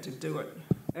go-ahead to do it.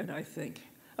 and I think,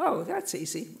 oh, that's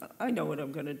easy. I know what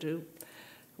I'm going to do.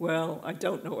 Well, I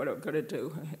don't know what I'm going to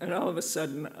do. And all of a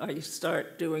sudden, I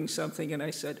start doing something, and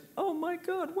I said, oh, my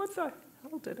God, what the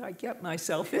hell did I get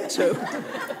myself into?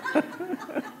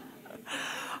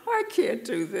 I can't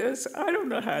do this. I don't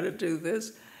know how to do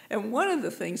this. And one of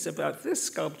the things about this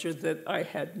sculpture that I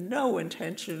had no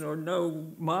intention or no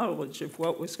knowledge of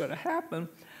what was going to happen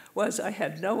was I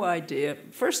had no idea.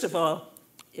 First of all,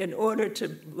 in order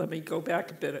to, let me go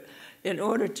back a bit, in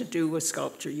order to do a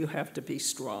sculpture, you have to be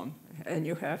strong. And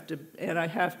you have to, and I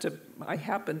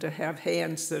happen to have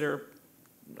hands that are,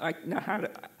 I know how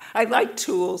to, I like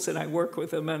tools and I work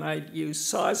with them, and I use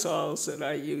sawzalls and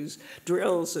I use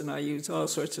drills and I use all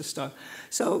sorts of stuff.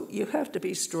 So you have to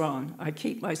be strong. I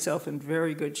keep myself in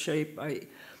very good shape. I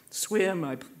swim,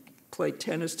 I played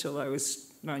tennis till I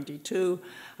was 92.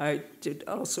 I did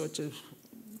all sorts of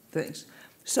things.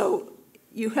 So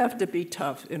you have to be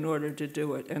tough in order to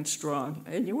do it, and strong.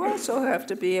 And you also have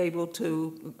to be able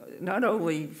to, not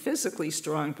only physically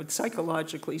strong, but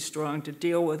psychologically strong to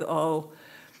deal with all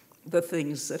the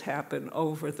things that happen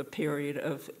over the period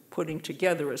of putting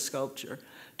together a sculpture,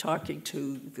 talking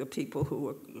to the people who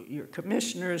are your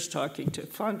commissioners, talking to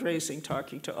fundraising,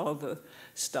 talking to all the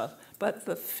stuff. But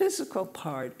the physical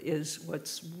part is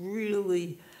what's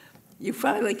really, you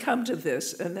finally come to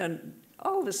this, and then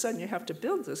all of a sudden you have to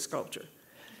build the sculpture.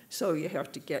 So you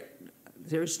have to get,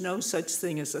 there's no such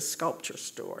thing as a sculpture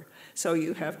store. So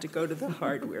you have to go to the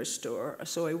hardware store.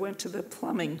 So I went to the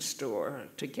plumbing store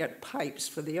to get pipes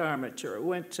for the armature. I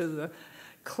went to the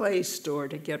clay store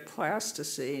to get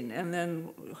plasticine, and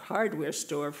then hardware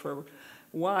store for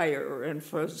wire and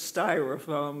for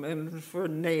styrofoam and for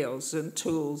nails and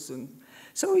tools. And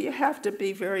so you have to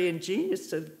be very ingenious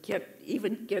to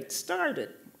even get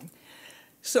started.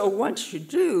 So once you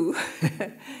do,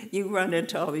 you run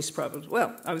into all these problems.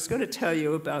 Well, I was going to tell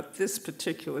you about this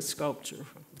particular sculpture,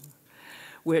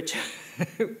 which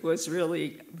was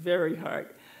really very hard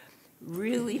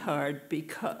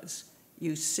because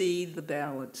you see the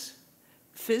balance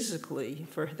physically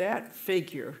for that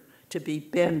figure to be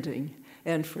bending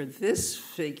and for this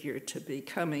figure to be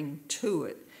coming to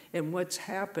it. And what's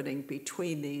happening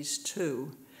between these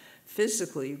two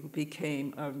physically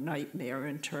became a nightmare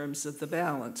in terms of the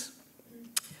balance.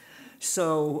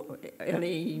 So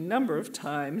any number of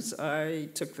times I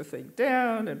took the thing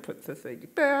down and put the thing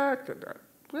back,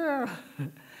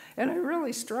 and I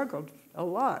really struggled a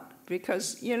lot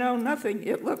because, you know,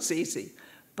 it looks easy,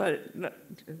 but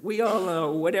we all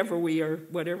know whatever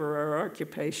our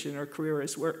occupation or career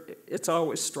is, it's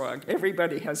always strong.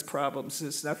 Everybody has problems.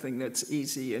 There's nothing that's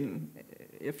easy, and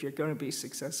if you're going to be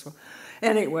successful.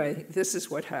 Anyway, this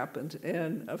is what happened,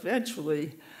 and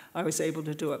eventually I was able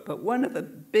to do it. But one of the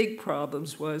big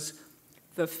problems was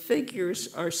the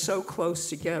figures are so close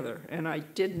together, and I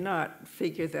did not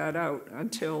figure that out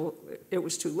until it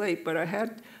was too late. But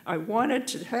I wanted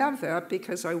to have that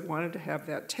because I wanted to have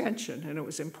that tension, and it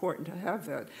was important to have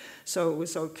that. So it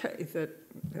was okay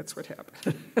that's what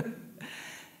happened.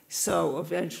 So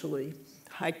eventually,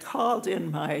 I called in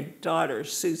my daughter,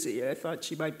 Susie. I thought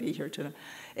she might be here tonight,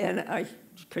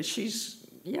 because she's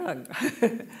young,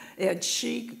 and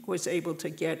she was able to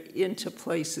get into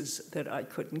places that I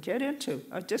couldn't get into.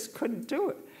 I just couldn't do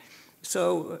it.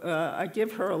 So I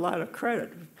give her a lot of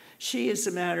credit. She, as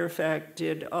a matter of fact,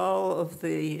 did all of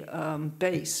the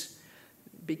base,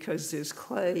 because there's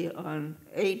clay on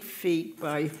 8 feet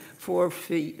by 4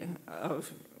 feet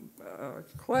of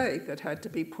clay that had to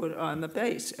be put on the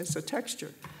base as a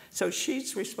texture. So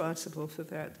she's responsible for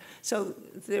that. So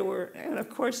and of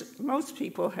course, most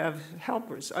people have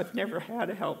helpers. I've never had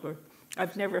a helper.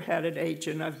 I've never had an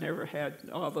agent. I've never had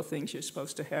all the things you're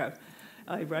supposed to have.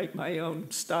 I write my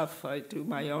own stuff. I do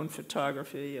my own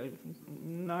photography.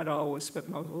 Not always, but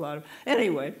a lot of.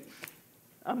 Anyway,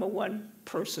 I'm a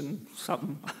one-person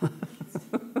something.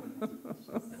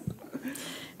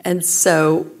 And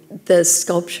so the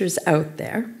sculpture's out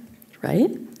there, right?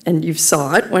 And you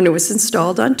saw it when it was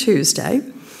installed on Tuesday.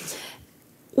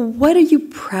 What are you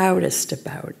proudest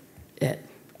about it?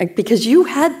 Because you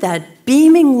had that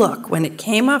beaming look when it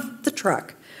came off the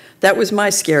truck. That was my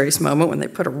scariest moment, when they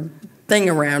put a thing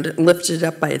around it and lifted it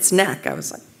up by its neck. I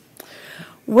was like,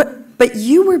 what? But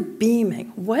you were beaming.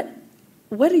 What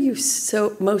are you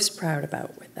so most proud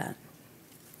about with that?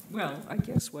 Well, I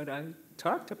guess what I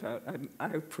talked about, I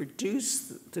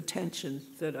produced the tension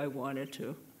that I wanted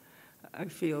to. I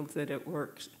feel that it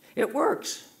works. It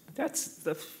works. That's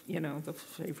the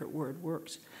favorite word,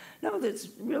 works. No, there's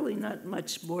really not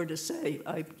much more to say.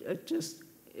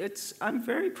 I'm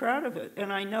very proud of it,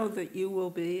 and I know that you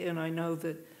will be, and I know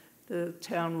that the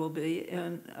town will be,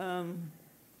 and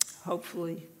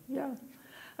hopefully, yeah.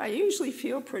 I usually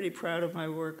feel pretty proud of my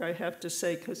work, I have to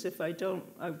say, because if I don't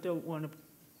want to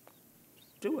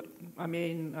do it. I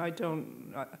mean, I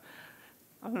don't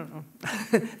know.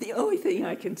 The only thing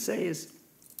I can say is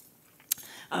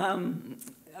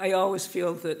I always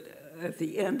feel that at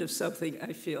the end of something,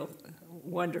 I feel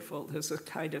wonderful. There's a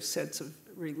kind of sense of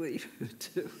relief,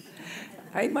 too.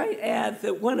 I might add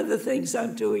that one of the things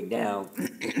I'm doing now,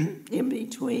 in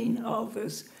between all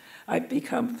this, I've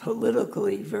become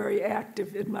politically very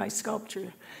active in my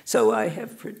sculpture. So I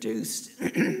have produced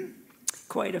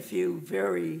quite a few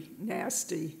very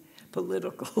nasty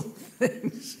political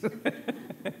things.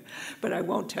 But I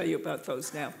won't tell you about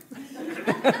those now.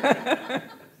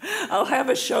 I'll have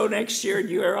a show next year and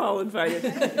you are all invited.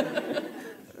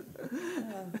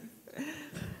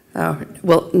 Oh,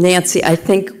 well, Nancy, I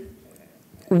think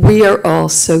we are all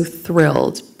so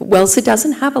thrilled. Wellesley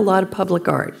doesn't have a lot of public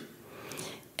art.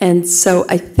 And so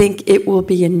I think it will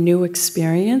be a new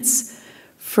experience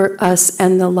for us,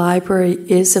 and the library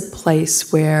is a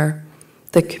place where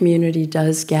the community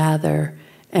does gather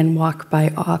and walk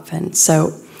by often.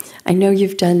 So I know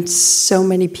you've done so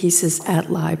many pieces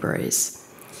at libraries.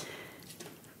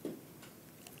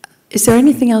 Is there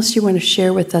anything else you want to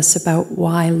share with us about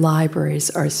why libraries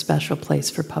are a special place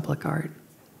for public art?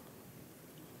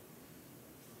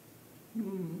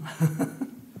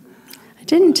 I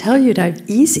didn't tell you to have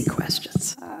easy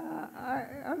questions.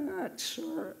 I'm not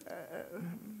sure.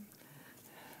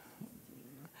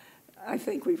 I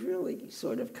think we've really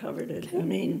sort of covered it. Okay. I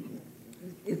mean,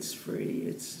 it's free.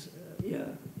 It's, yeah.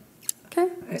 Okay,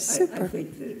 super. I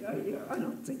think that, I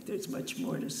don't think there's much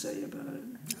more to say about it.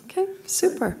 Okay,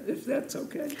 super. But if that's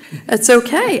okay. It's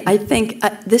okay. I think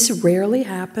this rarely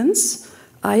happens.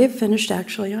 I have finished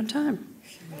actually on time.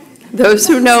 Those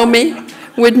who know me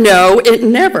would know it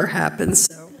never happens.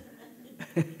 So.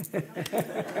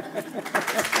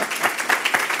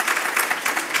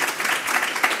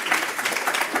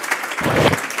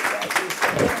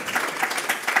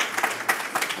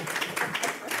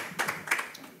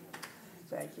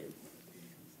 Thank you.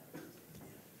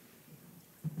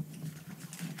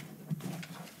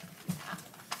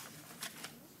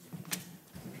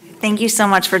 Thank you so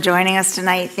much for joining us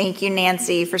tonight. Thank you,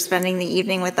 Nancy, for spending the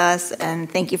evening with us, and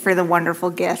thank you for the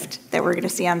wonderful gift that we're going to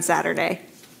see on Saturday.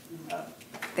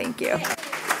 Thank you.